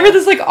 counsel. They gave her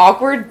this, like,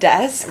 awkward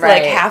desk,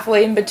 Right. like,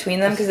 halfway in between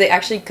them, because they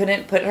actually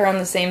couldn't put her on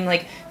the same,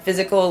 like,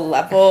 physical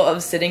level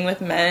of sitting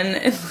with men,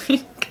 and,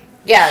 like...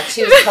 Yeah,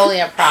 she was totally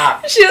a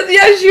prop.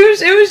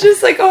 It was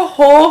just, like, a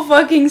whole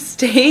fucking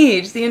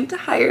stage, the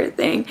entire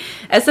thing.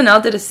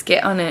 SNL did a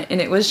skit on it, and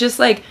it was just,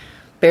 like...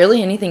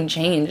 Barely anything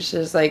changed.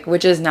 It's like,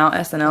 which is now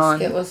SNL.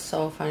 The skit was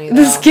so funny, though.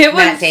 The skit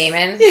was... Matt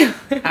Damon. Yeah.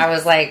 I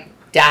was, like,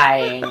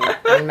 dying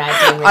when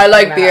Matt Damon I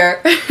like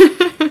beer.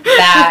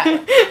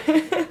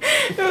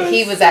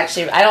 He was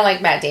actually... I don't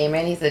like Matt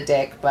Damon. He's a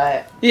dick,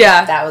 but...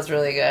 Yeah. That was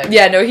really good.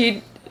 Yeah, no,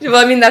 he...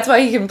 Well, I mean, that's why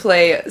he can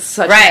play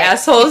such an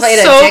asshole He played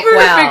so a dick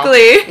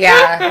perfectly. Well.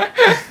 Yeah.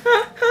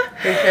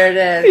 He sure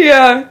did.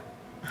 Yeah.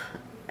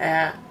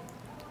 Yeah.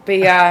 But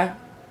yeah,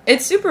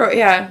 it's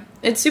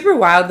super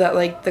wild that,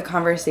 like, the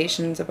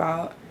conversations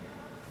about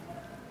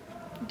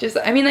just,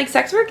 I mean, like,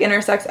 sex work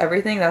intersects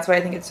everything. That's why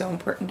I think it's so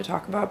important to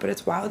talk about. But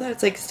it's wild that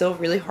it's, like, still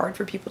really hard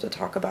for people to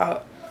talk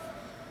about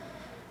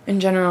in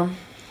general.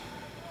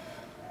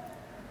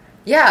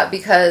 Yeah,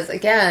 because,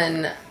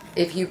 again,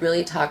 if you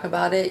really talk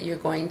about it, you're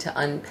going to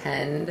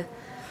unpend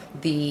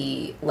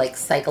the, like,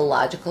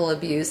 psychological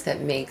abuse that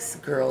makes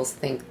girls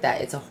think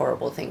that it's a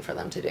horrible thing for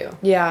them to do.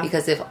 Yeah.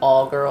 Because if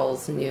all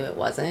girls knew it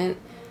wasn't,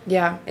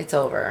 yeah, it's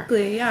over.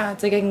 Yeah,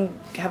 it's like I can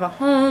have a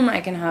home,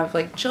 I can have,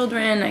 like,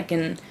 children, I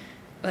can,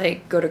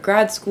 like, go to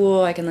grad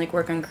school, I can, like,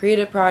 work on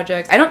creative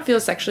projects. I don't feel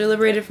sexually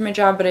liberated from my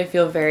job, but I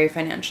feel very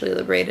financially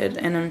liberated,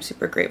 and I'm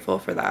super grateful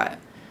for that.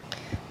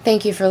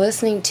 Thank you for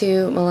listening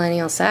to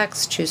Millennial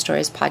Sex True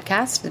Stories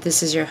podcast.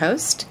 This is your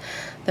host,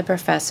 the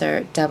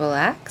Professor Double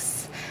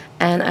X,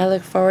 and I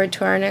look forward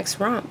to our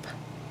next romp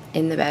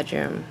in the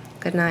bedroom.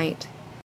 Good night.